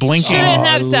butterfly who's blinking Shouldn't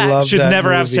have I sex. love should that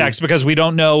never have movie. sex because we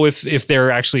don't know if they're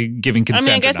actually giving I consent.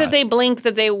 mean, I guess or not. if they blink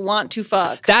that they want to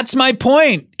fuck. That's my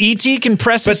point. E.T. can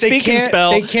press a But they speaking can't.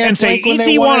 spell They can't and say, blink when they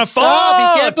E.T. want want to to stop.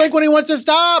 fuck. He can't blink when he wants to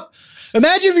stop.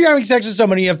 Imagine if you're having sex with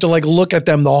somebody, you have to like look at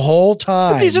them the whole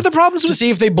time. These are the problems to with see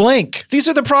if they blink. These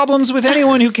are the problems with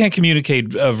anyone who can't communicate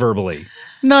verbally.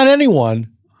 Not anyone.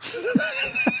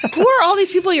 Who are all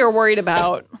these people you're worried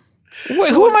about? Who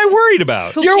am I worried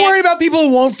about? You're worried about people who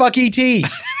won't fuck ET.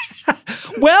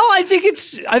 Well, I think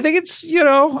it's I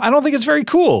don't think it's very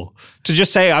cool to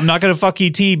just say I'm not going to fuck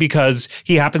ET because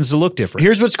he happens to look different.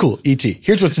 Here's what's cool, ET.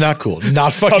 Here's what's not cool,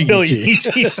 not fucking A billion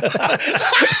ET. ETs.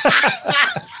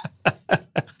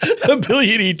 A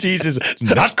billion ETs is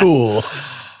not cool.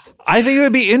 I think it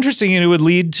would be interesting, and it would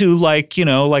lead to like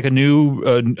a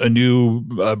new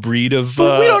breed of.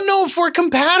 But we don't know if we're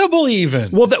compatible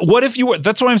even. Well, what if you were?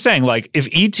 That's what I'm saying. Like, if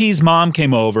ET's mom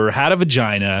came over, had a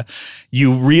vagina,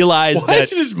 you realize Why that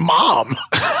is it his mom?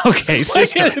 okay,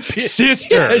 sister,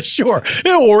 Yeah, sure,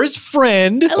 or his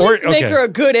friend. At least make her a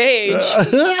good age.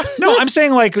 No, I'm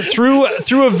saying like through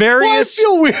a various. Well, I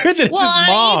feel weird that it's Well, his on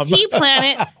mom. ET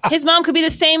Planet, his mom could be the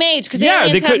same age because Yeah,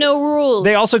 aliens have no rules.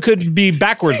 They also could be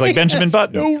backwards, like Benjamin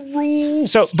Button. No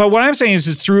rules. So, but what I'm saying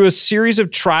is through a series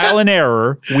of trial and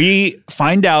error, we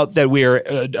find out that we are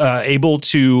able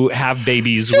to have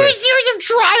babies. Through a series of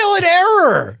trial and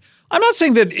error. I'm not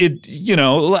saying that it,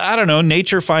 I don't know,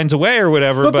 nature finds a way or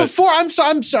whatever. But before, I'm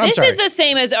sorry. This is the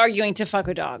same as arguing to fuck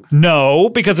a dog. No,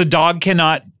 because a dog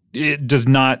cannot. It does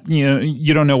not.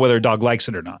 You don't know whether a dog likes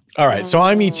it or not. All right, so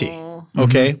I'm ET.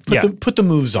 Okay, put the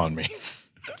moves on me.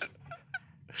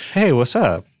 Hey, what's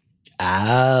up?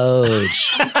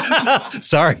 Ouch.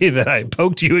 Sorry that I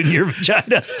poked you in your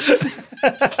vagina.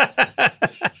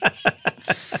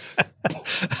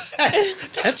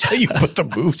 That's how you put the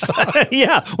moves on.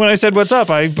 Yeah, when I said what's up,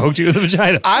 I poked you in the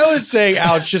vagina. I was saying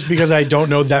ouch just because I don't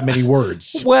know that many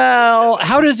words. Well,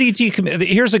 how does ET?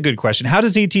 Here's a good question. How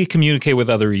does ET communicate with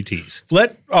other ETs?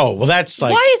 That's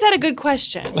like. Why is that a good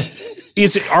question?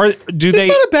 It's not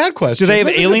a bad question. Do they have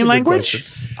I think alien that's a good language?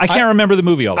 question. I can't remember the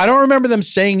movie all the I don't remember them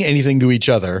saying anything to each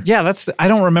other. Yeah, I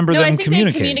don't remember No, I them think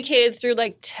communicating. they communicated through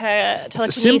like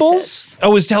telekinesis. Symbols?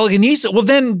 Oh, it's telekinesis. Well,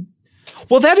 then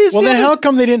How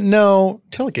come they didn't know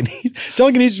telekinesis?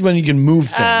 Telekinesis is when you can move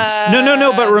things.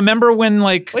 No. But remember when,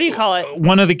 like, What do you call it?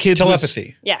 one of the kids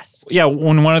Telepathy. Yes.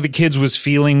 when one of the kids was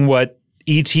feeling what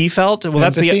ET felt. Well,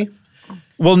 Empathy?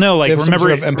 Well, no, like They have some remember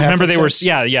sort of empathic they were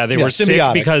sense? they were sick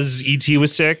symbiotic. because ET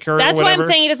was sick or That's whatever. why I'm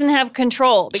saying he doesn't have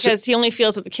control because he only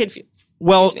feels what the kid feels.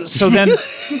 Well, so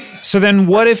then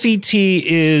what if ET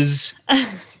is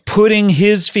putting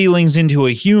his feelings into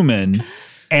a human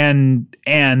and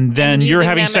then you're using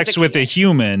having them sex as a with a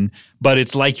human, but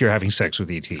it's like you're having sex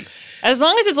with ET. As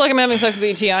long as it's like I'm having sex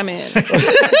with ET, I'm in.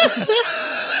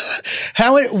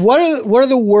 What are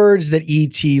the words that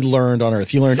ET learned on Earth?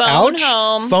 He learned Phone ouch,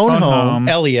 home. phone Phone home, home.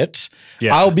 Elliot.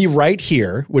 Yeah. I'll be right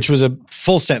here, which was a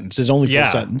full sentence, his only full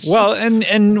sentence. Well,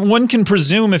 and one can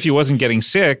presume if he wasn't getting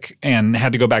sick and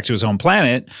had to go back to his home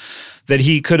planet, that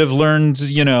he could have learned,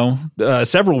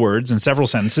 several words and several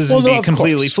sentences and be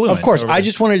completely fluent. Of course, I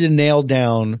just wanted to nail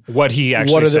down what he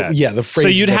actually said. the phrases. So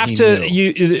you'd that have he to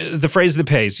knew. the phrase the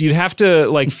pace. You'd have to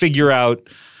like figure out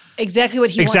Exactly what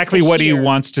he he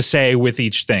wants to say with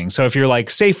each thing. So if you're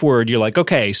like safe word, you're like,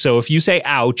 okay, so if you say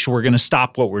ouch, we're going to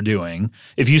stop what we're doing.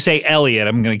 If you say Elliot,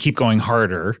 I'm going to keep going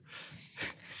harder.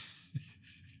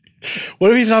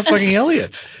 What if he's not fucking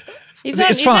Elliot?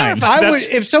 It's fine.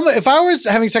 If I was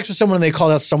having sex with someone and they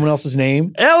called out someone else's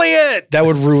name, Elliot, that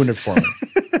would ruin it for me.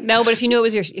 No, but if you knew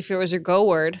it was your go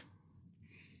word,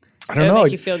 I don't know.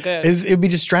 Make you feel good. It'd be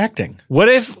distracting. What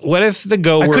if the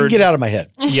go I word? couldn't get out of my head.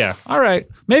 Yeah. All right.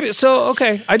 Maybe so.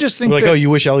 Okay. I just think We're like, that oh, you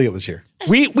wish Elliot was here.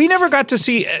 we never got to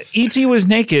see E.T. was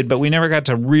naked, but we never got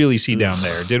to really see down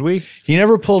there, did we? He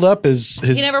never pulled up his.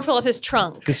 he never pulled up his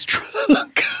trunk. His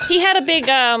trunk. He had a big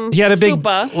He had a big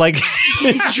fupa. like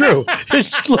It's true.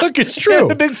 It's true.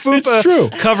 a big fupa It's true.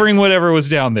 covering whatever was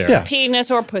down there. Yeah.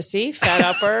 penis or pussy, fat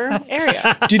upper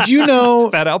area. Did you know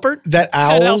Fat Albert? that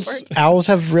Albert. owls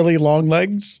have really long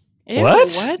legs? Ew,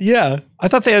 What? Yeah. I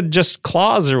thought they had just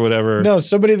claws or whatever. No,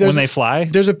 when they fly.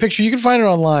 There's a picture, you can find it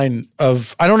online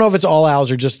of, I don't know if it's all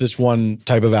owls or just this one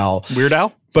type of owl, Weird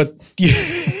Al? but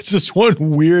it's this one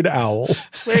weird owl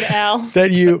Weird Al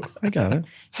that I got it.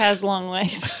 has long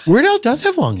legs. Weird Al does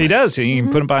have long legs. He does. He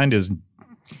can put him behind his.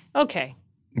 Okay.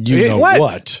 You know What?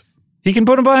 what? He can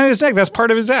put him behind his neck. That's part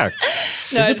of his act.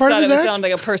 No, Is I it just part of thought his it would act? sound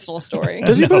like a personal story.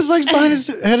 Does he put his legs behind his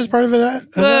head as part of it?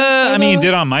 I mean, he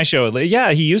did on my show.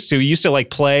 Yeah, he used to. He used to like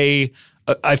play.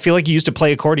 I feel like he used to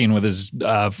play accordion with his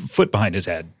foot behind his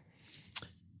head.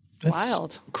 That's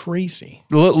Wild. crazy.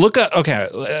 Look up. Okay,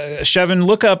 Shevin,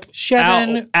 look up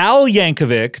Shevin. Al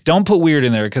Yankovic. Don't put weird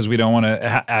in there because we don't want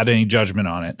to add any judgment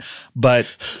on it. But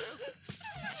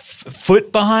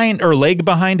foot behind or leg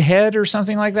behind head or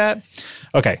something like that.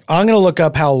 Okay. I'm going to look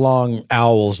up how long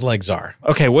owls' legs are.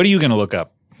 Okay. What are you going to look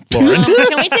up, Lauren?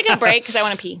 Can we take a break? Because I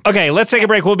want to pee. Okay. Let's take a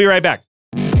break. We'll be right back.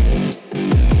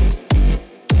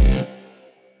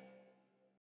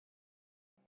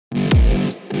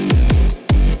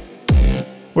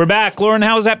 We're back. Lauren,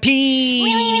 how was that pee?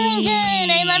 Really good.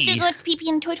 I love to go pee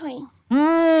and toy. Do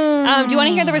you want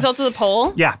to hear the results of the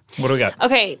poll? Yeah. What do we got?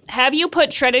 Okay. Have you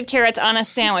put shredded carrots on a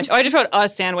sandwich? Oh, I just wrote a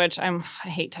sandwich. I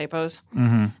hate typos.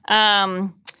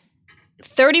 31%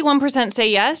 say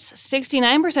yes.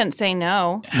 69% say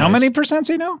no. How many percent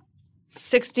say no?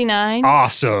 69.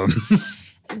 Awesome.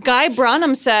 Guy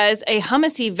Branham says a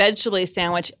hummusy vegetable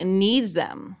sandwich needs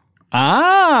them.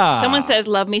 Someone says,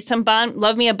 love me a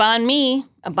banh mi.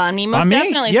 A banh mi, most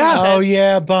definitely. Yeah. Someone says. Oh,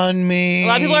 yeah, banh mi. A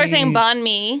lot of people are saying banh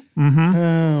mi.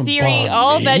 Mm-hmm. Theory,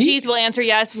 all veggies will answer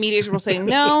yes. Meat eaters will say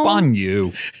no. Banh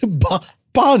you.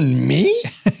 Banh mi?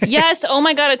 Yes. Oh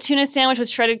my God, a tuna sandwich with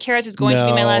shredded carrots is going to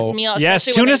be my last meal. Yes,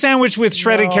 tuna sandwich with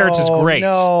shredded carrots is great.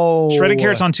 No. Shredded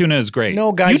carrots on tuna is great.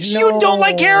 No, guys, You don't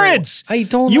like carrots. I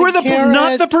don't You like are carrots.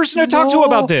 not the person to talk to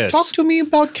about this. Talk to me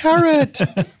about carrot.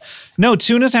 No,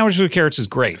 tuna sandwich with carrots is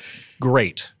great.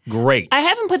 Great. I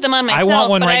haven't put them on myself, I want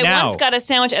one but right I now. once got a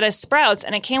sandwich at a Sprouts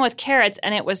and it came with carrots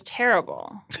and it was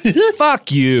terrible.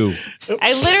 Fuck you.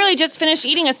 I literally just finished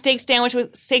eating a steak sandwich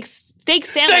with steak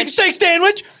sandwich Steak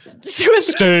sandwich?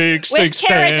 with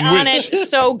carrots on it.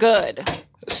 So good.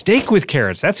 Steak with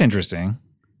carrots. That's interesting.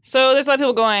 So there's a lot of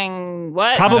people going,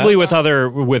 what? Probably with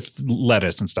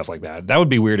lettuce and stuff like that. That would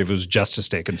be weird if it was just a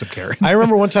steak and some carrots. I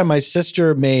remember one time my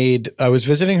sister I was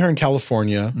visiting her in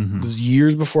California. It was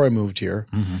years before I moved here.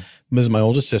 This is my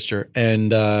oldest sister.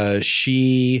 And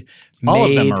she All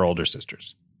made. of them are older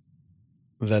sisters.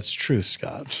 That's true,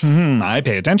 Scott. I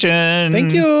pay attention.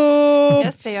 Thank you.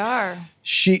 Yes, they are.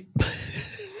 She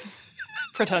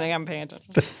Pretending I'm paying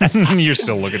attention. You're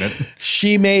still looking at it.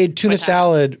 She made tuna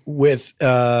salad with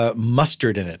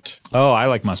mustard in it. Oh, I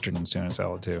like mustard in tuna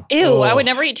salad too. Ew, I would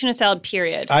never eat tuna salad,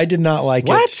 period. I did not like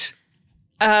it.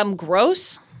 What?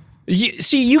 Gross.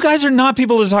 See, you guys are not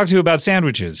people to talk to about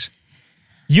sandwiches.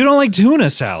 You don't like tuna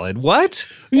salad. What?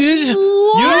 You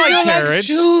don't like carrots.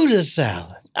 Tuna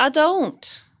salad. I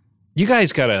don't. You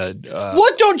guys gotta.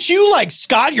 What don't you like,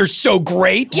 Scott? You're so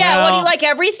great. Yeah, Well- what do you like,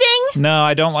 everything? No,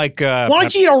 I don't like. Why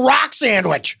don't you eat a rock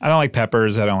sandwich? I don't like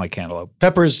peppers. I don't like cantaloupe.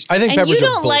 Peppers. I think And peppers you are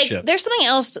don't bullshit. like, there's something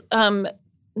else That I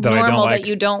don't normal like? that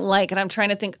you don't like, and I'm trying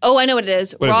to think. Oh, I know what it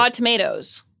is. What is Raw it?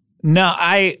 tomatoes. No,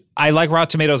 I like raw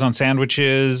tomatoes on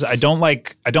sandwiches. I don't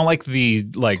like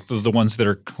the ones that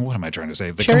are, what am I trying to say?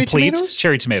 The Cherry complete tomatoes?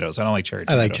 cherry tomatoes. I don't like cherry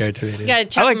I tomatoes. like cherry tomatoes. You gotta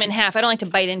chop like- them in half. I don't like to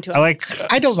bite into them.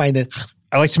 I don't mind it.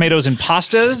 I like tomatoes in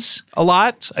pastas a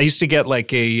lot. I used to get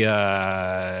like a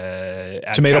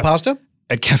Tomato pasta?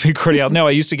 at Cafe Cordial. No,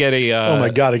 I used to get a. Oh my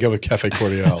God, I go with Cafe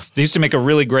Cordial. They used to make a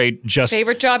really great just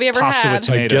Favorite job you ever pasta had? with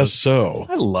tomatoes. I guess so.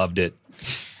 I loved it.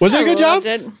 Was it a good job? Loved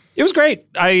it. It was great.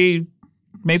 I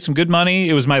made some good money.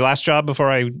 It was my last job before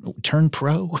I turned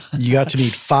pro. You got to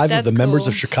meet 5 of That's the members cool.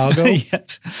 of Chicago. Yeah.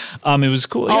 It was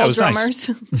cool. Yeah, All it was drummers.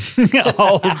 nice.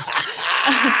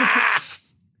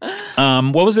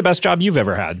 What was the best job you've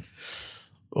ever had?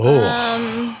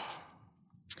 Oh.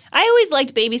 I always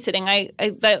liked babysitting.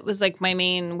 I that was like my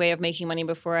main way of making money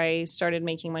before I started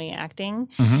making money acting.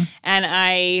 Mm-hmm. And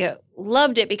I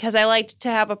loved it because I liked to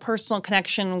have a personal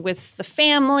connection with the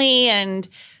family and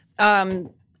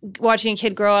watching a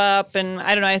kid grow up. And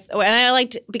I don't know. And I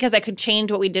liked because I could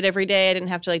change what we did every day. I didn't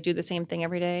have to like do the same thing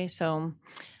every day. So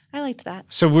I liked that.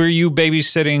 So were you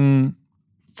babysitting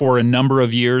for a number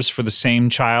of years for the same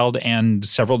child and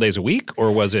several days a week,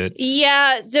 or was it?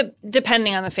 Yeah,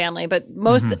 depending on the family, but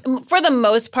for the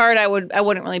most part, I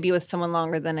wouldn't really be with someone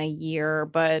longer than a year,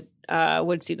 but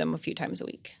would see them a few times a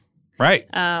week. Right.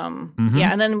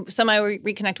 Yeah, and then some I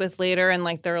reconnect with later, and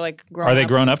like they're like grown. Are they up.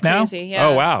 grown It's up now? crazy. Yeah.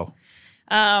 Oh wow.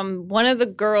 One of the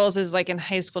girls is like in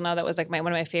high school now. That was like one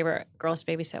of my favorite girls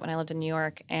to babysit when I lived in New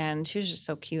York, and she was just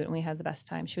so cute, and we had the best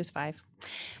time. She was 5,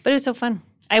 but it was so fun.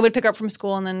 I would pick her up from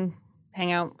school and then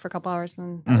hang out for a couple hours,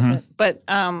 and that was it. But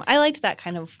I liked that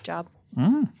kind of job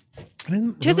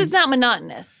because it's not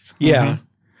monotonous. Yeah.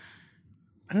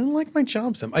 I didn't like my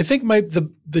jobs then. I think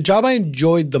the job I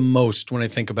enjoyed the most when I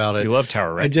think about it. You love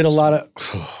Tower Records. I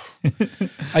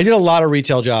did a lot of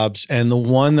retail jobs, and the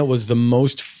one that was the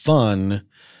most fun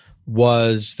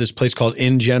was this place called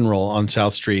In General on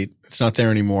South Street. It's not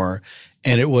there anymore.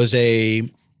 And it was a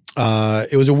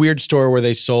weird store where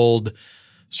they sold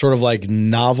sort of like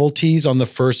novelties on the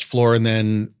first floor and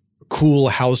then cool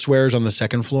housewares on the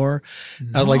second floor.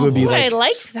 Like it would be I like,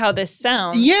 like how this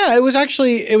sounds. yeah, it was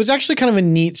actually kind of a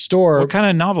neat store. What kind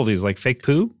of novelties? Like fake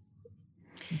poo?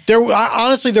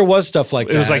 Honestly, there was stuff like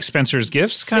that. It was like Spencer's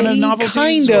Gifts kind of novelties?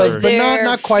 Kind or- of, but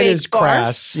not quite fake as barf?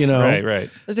 crass, you know. Right.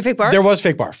 Was there fake barf? There was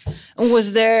fake barf.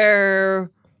 Was there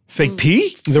Fake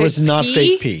pee? There was not pee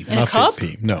fake pee. in a Not cup?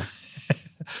 fake pee. No.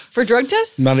 for drug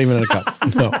tests? Not even in a cup.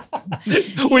 No.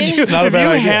 Would you, not a if bad you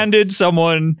idea. handed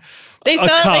someone They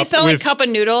sell a cup of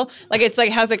noodle. Like it's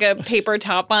like has like a paper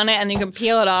top on it, and you can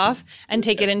peel it off and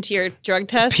take it into your drug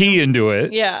test. Pee into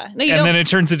it. Yeah. No, and then it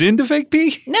turns it into fake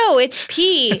pee? No, it's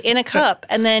pee in a cup,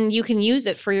 and then you can use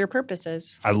it for your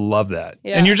purposes. I love that.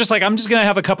 Yeah. And you're just like, I'm just going to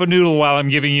have a cup of noodle while I'm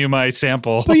giving you my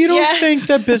sample. But you don't think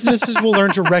that businesses will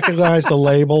learn to recognize the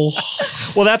label?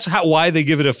 Well, that's why they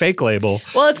give it a fake label.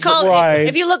 Well, it's called, Right.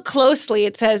 if you look closely,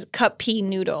 it says cup pee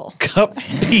noodle. Cup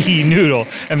pee noodle.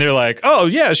 And they're like, oh,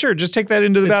 yeah, sure. Just take that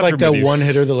into the It's bathroom. like that with you. one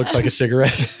hitter that looks like a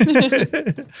cigarette.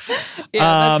 Yeah,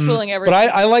 that's fooling everyone.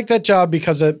 But I like that job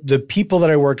because the people that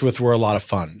I worked with were a lot of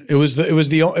fun. It was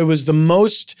the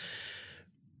most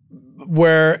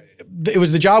where it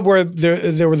was the job where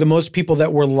there were the most people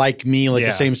that were like me, like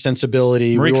the same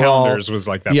sensibility. Marie Callender's was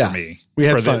like that for me. We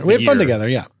had fun. We had fun together.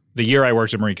 Yeah. The year I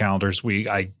worked at Marie Callender's,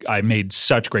 I made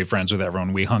such great friends with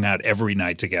everyone. We hung out every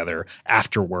night together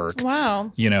after work.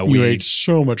 Wow. You ate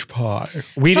so much pie.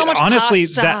 So much honestly,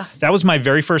 pasta. that was my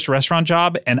very first restaurant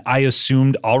job, and I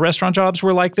assumed all restaurant jobs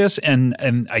were like this, and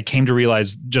I came to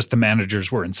realize just the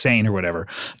managers were insane or whatever.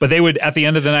 But they would, at the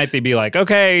end of the night, they'd be like,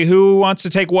 okay, who wants to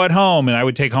take what home? And I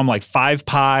would take home like 5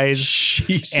 pies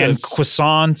Jesus. and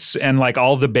croissants and like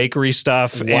all the bakery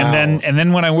stuff. Wow. And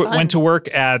then when I went to work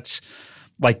at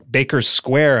like Baker's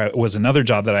Square was another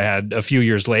job that I had a few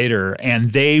years later,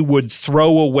 and they would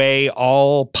throw away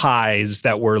all pies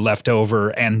that were left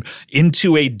over and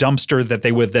into a dumpster that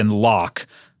they would then lock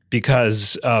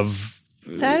because of.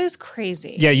 That is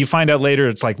crazy. Yeah, you find out later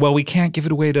it's like, well, we can't give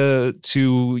it away to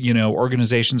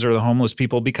organizations or the homeless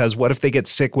people because what if they get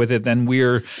sick with it? Then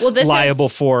we're liable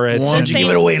for it. Why don't you give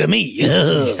it away to me?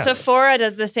 Sephora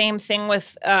does the same thing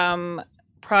with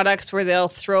products where they'll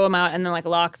throw them out and then like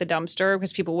lock the dumpster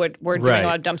because people were doing a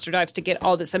lot of dumpster dives to get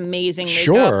all this amazing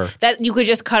makeup that you could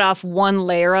just cut off one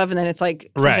layer of, and then it's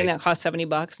like something that costs $70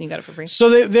 and you got it for free.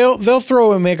 So they'll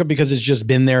throw away makeup because it's just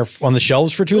been there on the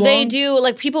shelves for too long? They do.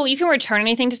 Like people, you can return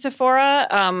anything to Sephora.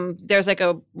 There's like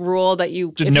a rule that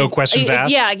no questions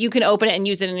asked? Yeah, you can open it and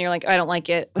use it and you're like, I don't like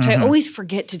it, which I always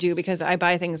forget to do because I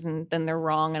buy things and then they're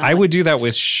wrong. And I would do that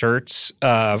with shirts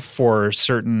for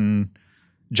certain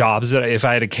jobs that if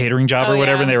I had a catering job or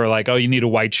whatever, and they were like, oh, you need a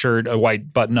white shirt, a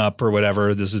white button up or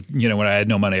whatever. This is, when I had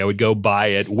no money, I would go buy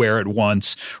it, wear it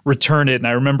once, return it. And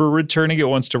I remember returning it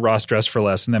once to Ross Dress for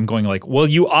Less and them going like, well,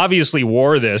 you obviously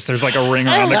wore this. There's like a ring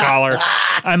around the collar.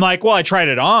 I'm like, well, I tried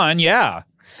it on. Yeah.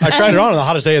 I tried it on the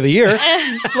hottest day of the year.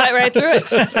 Sweat right through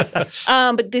it.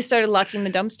 But they started locking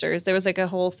the dumpsters. There was like a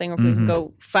whole thing where people can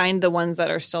go find the ones that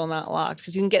are still not locked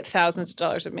because you can get thousands of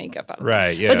dollars of makeup out of them.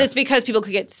 Right, yeah. But it's because people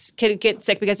could get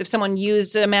sick because if someone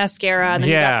used a mascara and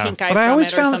then you got pink eye from it or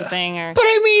something. But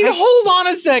I mean, hold on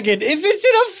a second. If it's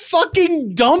in a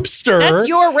fucking dumpster. That's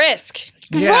your risk.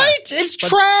 Yeah. Right? It's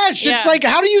trash. It's like,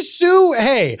 how do you sue?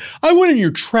 Hey, I went in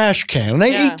your trash can and I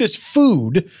ate this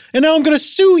food and now I'm going to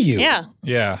sue you. Yeah.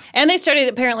 Yeah. And they started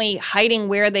apparently hiding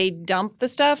where they dump the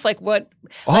stuff. Like what?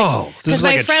 This is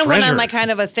like my friend treasure. went on like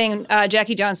kind of a thing.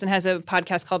 Jackie Johnson has a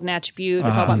podcast called Natch Beaut.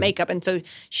 It's all about makeup. And so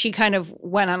she kind of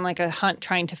went on like a hunt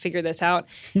trying to figure this out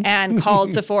and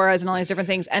called Sephora's and all these different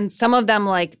things. And some of them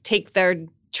like take their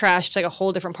trash to like a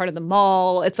whole different part of the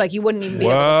mall. It's like you wouldn't even be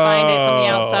able to find it from the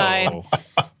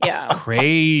outside. Yeah.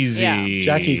 Crazy. Yeah.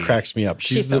 Jackie cracks me up.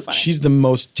 She's so funny. She's the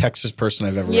most Texas person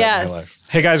I've ever met in my life.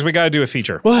 Hey guys, we got to do a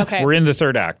feature. What? Okay. We're in the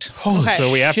third act. Holy So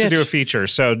we have to shit. do a feature.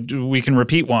 So we can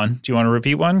repeat one. Do you want to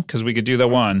repeat one? Because we could do the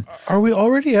one. Are we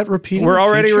already at repeating? We're the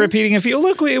already feature? repeating a few.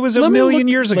 Look, it was Let a me million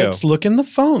look- years ago. Let's look in the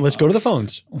phone. Let's go to the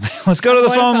phones. Let's go to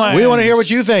the phone line. We want to hear what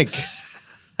you think.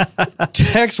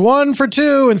 Text 1 for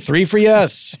 2 and 3 for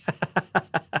yes.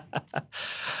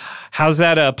 How's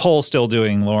that poll still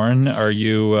doing, Lauren? Are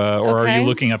you or are you Okay.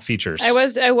 looking up features? I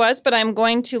was, but I'm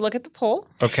going to look at the poll.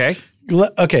 Okay.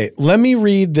 Okay, let me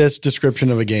read this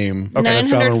description of a game that I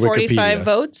found on 945 Wikipedia.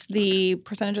 votes. The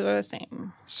percentages are the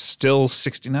same. Still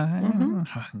 69.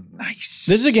 Nice.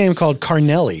 This is a game called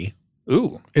Carnelli.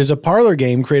 Ooh. It is a parlor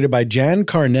game created by Jan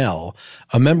Carnell,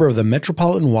 a member of the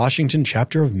Metropolitan Washington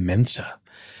chapter of Mensa.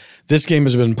 This game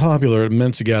has been popular at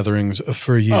Mensa gatherings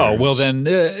for years. Oh, well then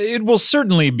it will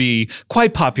certainly be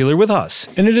quite popular with us.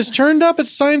 And it has turned up at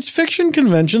science fiction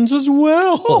conventions as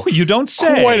well. Oh, you don't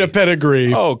say. Quite a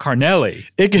pedigree. Oh, Carnelli.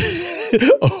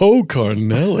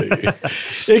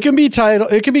 Carnelli.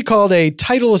 It can be called a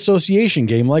title association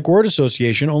game like word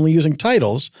association, only using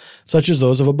titles such as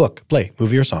those of a book, play,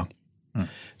 movie, or song.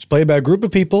 It's played by a group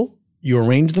of people. You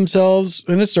arrange themselves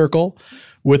in a circle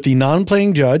with the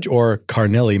non-playing judge, or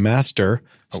Carnelli Master,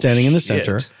 standing in the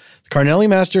center. The Carnelli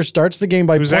Master starts the game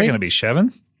by Who's that going to be,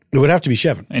 Shevin? It would have to be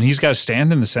Shevin. And he's got to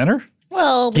stand in the center?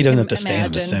 Well, He doesn't have to stand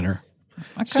in the center.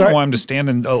 I kind of want him to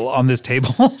stand on this table.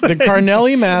 The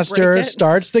Carnelli Master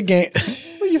starts the game.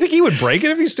 You think he would break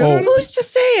it if he stood on it? Who's to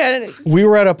say it? We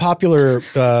were at a popular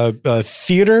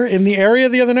theater in the area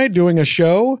the other night doing a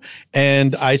show,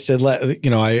 and I said,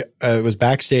 I was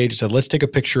backstage. I said, let's take a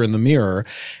picture in the mirror.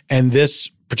 And this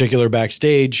particular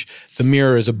backstage, the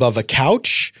mirror is above a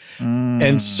couch.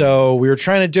 And so we were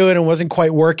trying to do it and it wasn't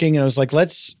quite working. And I was like,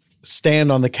 let's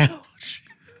stand on the couch.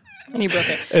 And you broke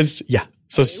it.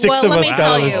 So six of us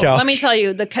got on this couch. Let me tell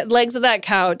you, the legs of that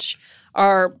couch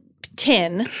are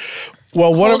tin.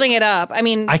 Well, holding it up. I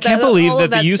mean, I can't believe that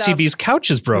the UCB's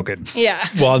couch is broken. Yeah.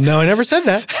 Well, no, I never said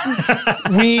that.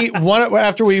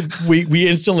 After we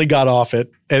instantly got off it,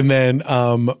 and then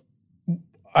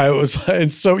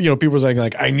people were saying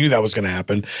like, I knew that was going to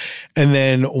happen. And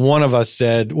then one of us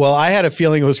said, well, I had a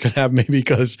feeling it was going to happen maybe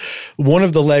because one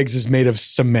of the legs is made of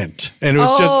cement and it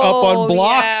was just up on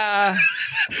blocks. Yeah.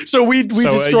 So we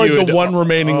destroyed the one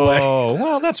remaining leg. Oh,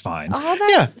 well, that's fine. All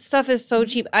that stuff is so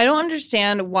cheap. I don't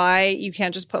understand why you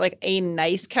can't just put like a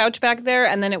nice couch back there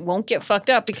and then it won't get fucked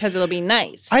up because it'll be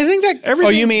nice. I think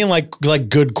that you mean like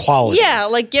good quality? Yeah,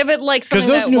 like give it like something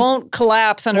that won't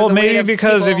collapse under the weight of maybe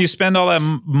because people. if you spend all that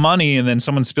money and then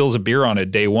someone spills a beer on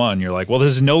it day one, you're like, well,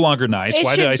 this is no longer nice.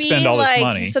 Why did I spend all this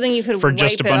money? Something you could for wipe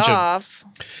just a bunch off.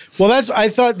 Well, I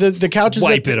thought the couches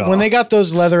when they got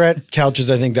those leatherette couches,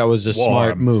 I think that was a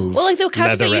smart move. Well, like the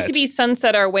couches that used to be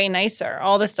Sunset are way nicer.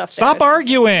 All this stuff. Stop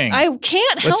arguing. I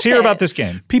can't help it. Let's hear about this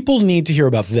game. People need to hear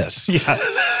about this. Yeah.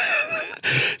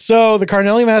 So the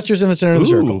Carnelli Master's in the center of the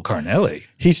circle. Ooh, Carnelli.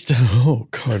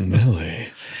 Carnelli.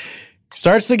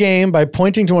 Starts the game by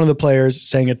pointing to one of the players,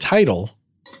 saying a title.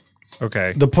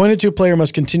 Okay. The pointed to player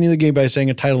must continue the game by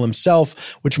saying a title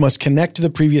himself, which must connect to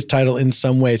the previous title in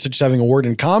some way, such as having a word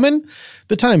in common,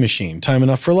 the time machine, time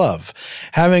enough for love.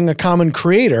 Having a common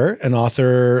creator, an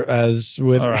author as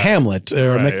with Hamlet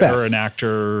or Macbeth. Or an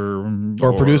actor.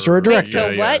 Or producer or director.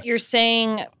 So what? You're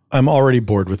saying... I'm already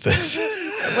bored with this.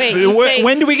 Wait,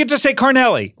 when do we get to say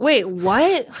Carnelli? Wait,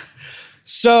 what?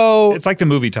 So... It's like the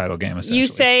movie title game, essentially. You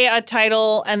say a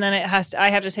title and then I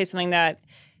have to say something that...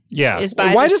 Yeah.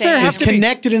 Why does there have to be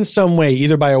connected in some way,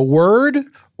 either by a word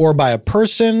or by a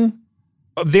person?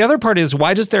 The other part is,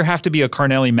 why does there have to be a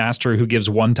Carnelli Master who gives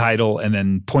one title and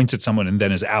then points at someone and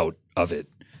then is out of it?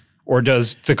 Or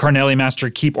does the Carnelli Master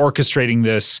keep orchestrating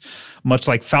this, much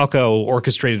like Falco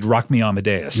orchestrated Rock Me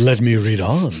Amadeus? Let me read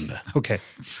on. Okay.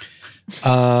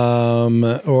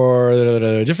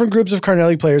 Different groups of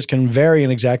Carnelli players can vary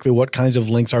in exactly what kinds of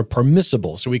links are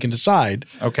permissible, so we can decide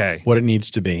what it needs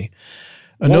to be.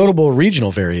 A notable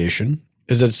regional variation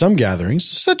is that some gatherings,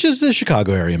 such as the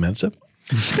Chicago area Mensa,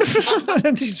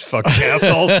 these fucking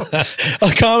assholes.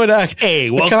 A common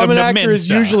actor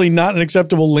is usually not an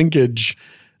acceptable linkage.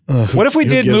 What if we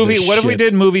did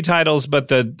movie titles,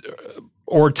 but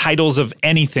or titles of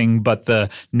anything, but the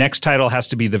next title has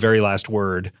to be the very last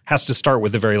word, has to start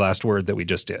with the very last word that we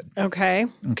just did. Okay.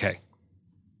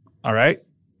 All right.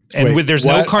 And there's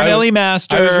no Carnelli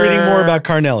Master. I was reading more about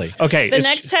Carnelli. Okay. The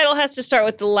next title has to start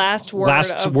with the last word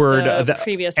of the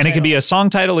previous title. And it can be a song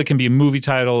title, it can be a movie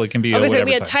title, it can be so it can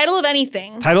be a title of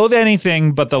anything. Title of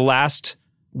anything, but the last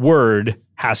word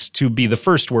has to be the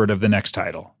first word of the next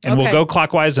title. And we'll go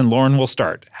clockwise and Lauren will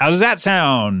start. How does that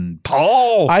sound,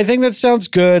 Paul? I think that sounds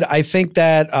good. I think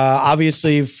that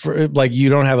obviously you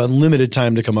don't have unlimited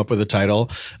time to come up with a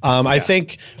title. I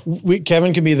think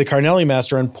Kevin can be the Carnelli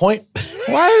Master and point.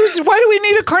 Why do we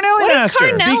need a Carnelli Master?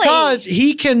 What is Carnelli? Because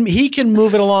he can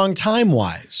move it along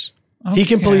time-wise. He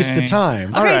can police the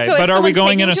time. All right, so but are we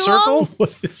going in a circle?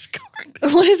 What is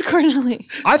Carnelli? What is Carnelli?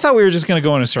 I thought we were just going to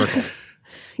go in a circle.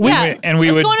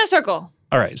 Let's go in a circle.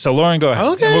 All right, so Lauren, go ahead.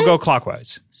 Okay. And we'll go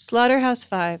clockwise.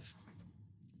 Slaughterhouse-5.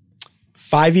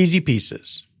 5 easy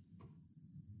pieces.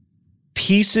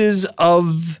 Pieces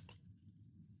of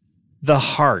the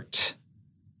heart.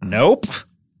 Nope.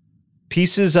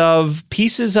 Pieces of.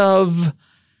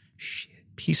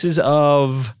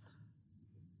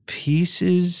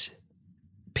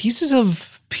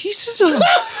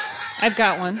 I've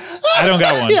got one. I don't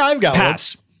got one. Yeah, I've got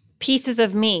Pass. Pieces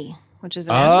of Me, which is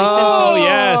an Oh,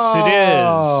 yes, it is.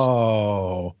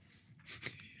 Oh.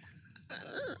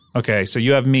 Okay, so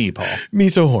you have me, Paul. Me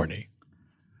so horny.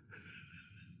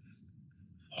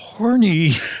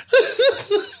 Horny.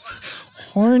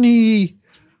 Horny.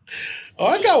 Oh,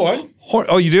 I got one.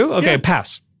 Oh, you do? Okay,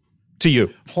 pass. To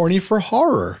you. Horny for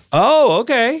horror. Oh,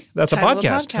 okay. That's a Title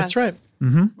podcast. of podcast. That's right.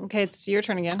 Okay, it's your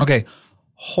turn again. Okay.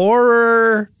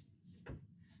 Horror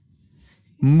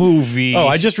movie. Oh,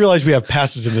 I just realized we have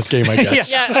passes in this game, I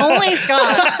guess. Yeah, only Scott.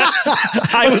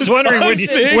 I was wondering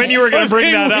when you were going to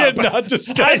bring that up. We had not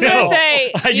discussed I was going to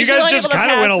say, You guys just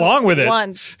kind of went along with it.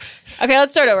 Once. Okay,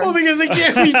 let's start over. Well, because the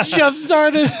game we just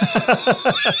started.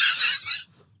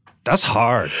 That's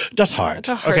hard. That's hard. It's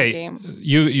a hard Okay, game.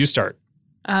 you start.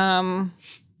 Wait,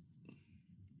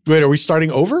 are we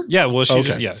starting over? Yeah, well,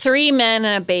 yeah. 3 men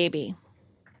and a baby.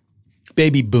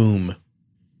 Baby boom.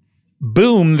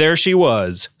 Boom, there she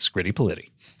was. Scritti Politti.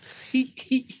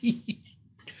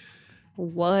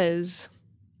 Was.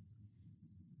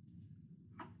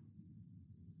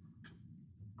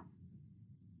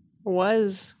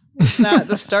 It's not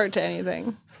the start to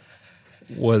anything.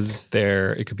 Was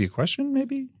there, it could be a question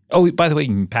maybe? Oh, by the way, you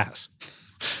can pass.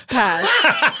 Pass.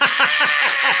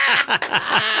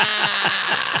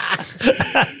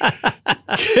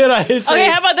 Can I say? Okay,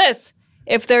 how about this?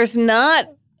 If there's not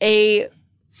a,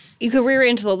 you could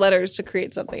rearrange the letters to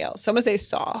create something else. So I'm going to say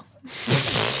saw.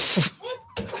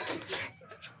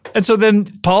 And so then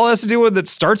Paul has to do one that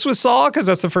starts with saw because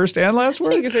that's the first and last You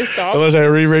word? can say saw. Unless I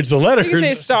rearrange the letters. You can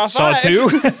say saw 5. Saw 2?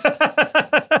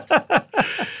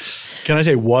 Can I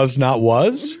say was not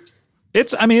was?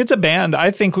 It's a band.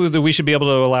 I think that we should be able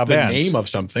to allow The bands. name of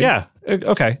something. Yeah.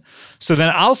 Okay. So then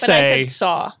I'll But say. I said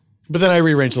saw. But then I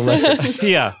rearrange the letters.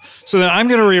 Yeah. So then I'm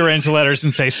going to rearrange the letters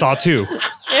and say saw 2. Yeah,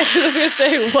 I was going to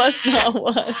say was not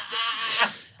was.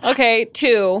 Okay,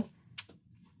 2.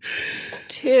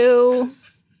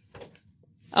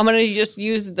 I'm going to just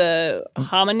use the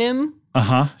homonym.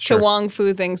 Sure. Wong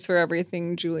Fu thanks for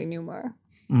everything, Julie Newmar.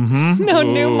 Mm-hmm. No,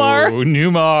 Newmar. Ooh,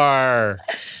 Newmar.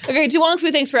 Okay, Wong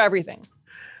Fu thanks for everything.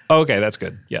 Okay, that's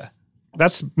good. Yeah.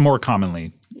 It's more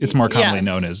commonly Yes.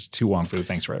 known as Tu Wong Fu.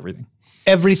 Thanks for everything.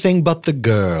 Everything but the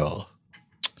girl.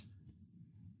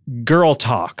 Girl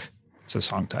Talk. It's a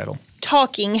song title.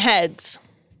 Talking Heads.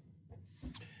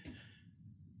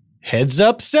 Heads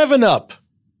up, 7 Up.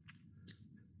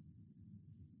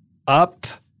 Up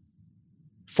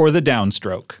for the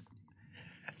downstroke.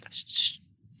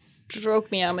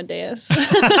 Stroke me, Amadeus.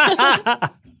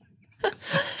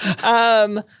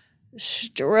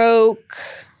 Stroke.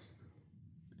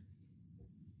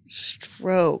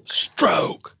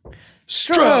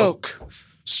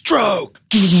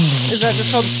 Is that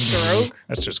just called stroke?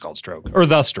 That's just called stroke. Or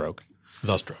the stroke.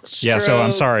 The strokes. Yeah, so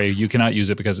I'm Stroke. sorry. You cannot use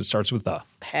it because it starts with the.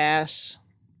 Pass.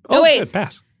 Oh, No, wait. Good,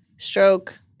 pass.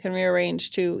 Stroke can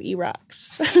rearrange to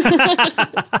E-Rocks.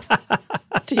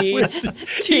 T.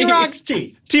 T-Rocks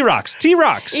T. T-Rocks.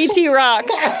 T-Rocks. E.T. Rocks.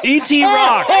 E.T.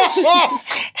 Rocks.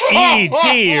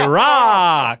 E.T.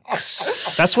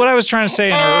 Rocks. That's what I was trying to say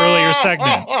in our earlier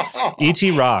segment. E.T.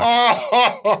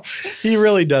 Rocks. He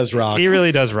really does rock. He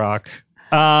really does rock.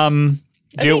 Do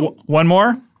you one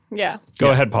more? Yeah.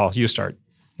 Go ahead, Paul. You start.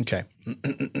 Okay.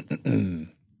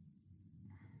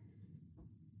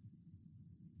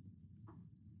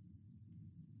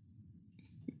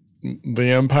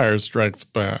 The Empire Strikes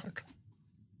Back.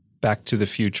 Back to the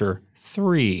Future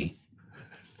 3.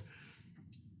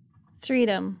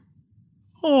 Freedom.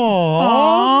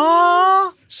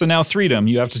 Aww. So now Freedom.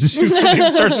 You have to do something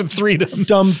that starts with Freedom.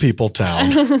 Dumb People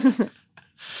Town.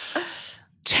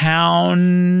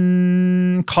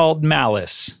 Town called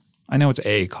Malice. I know it's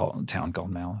a town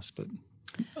called Malice, but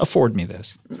afford me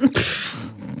this.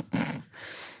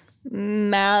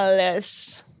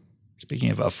 Malice. Speaking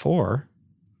of A4.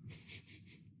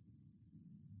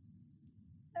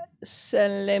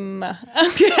 Selima.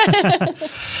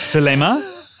 Selema?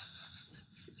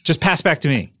 Just pass back to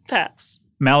me. Pass.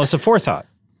 Malice aforethought.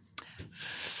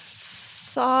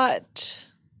 Thought.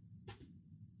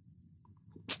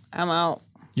 I'm out.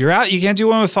 You're out? You can't do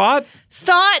one with thought?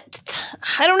 Thought.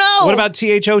 I don't know. What about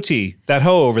THOT? That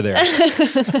hoe over there.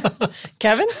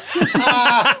 Kevin?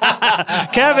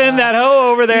 Kevin, that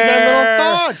hoe over there. He's our little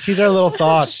thoughts. He's our little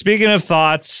thoughts. Speaking of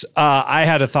thoughts, I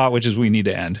had a thought, which is we need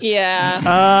to end. Yeah.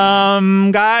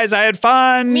 Guys, I had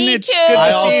fun. Me It's too. good to I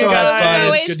see also you had guys. fun.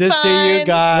 Always It's good to see you fun.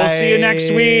 guys. We'll see you next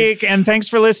week. And thanks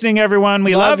for listening, everyone.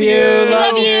 We love you.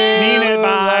 Love you. Mean it.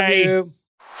 Bye. Love you.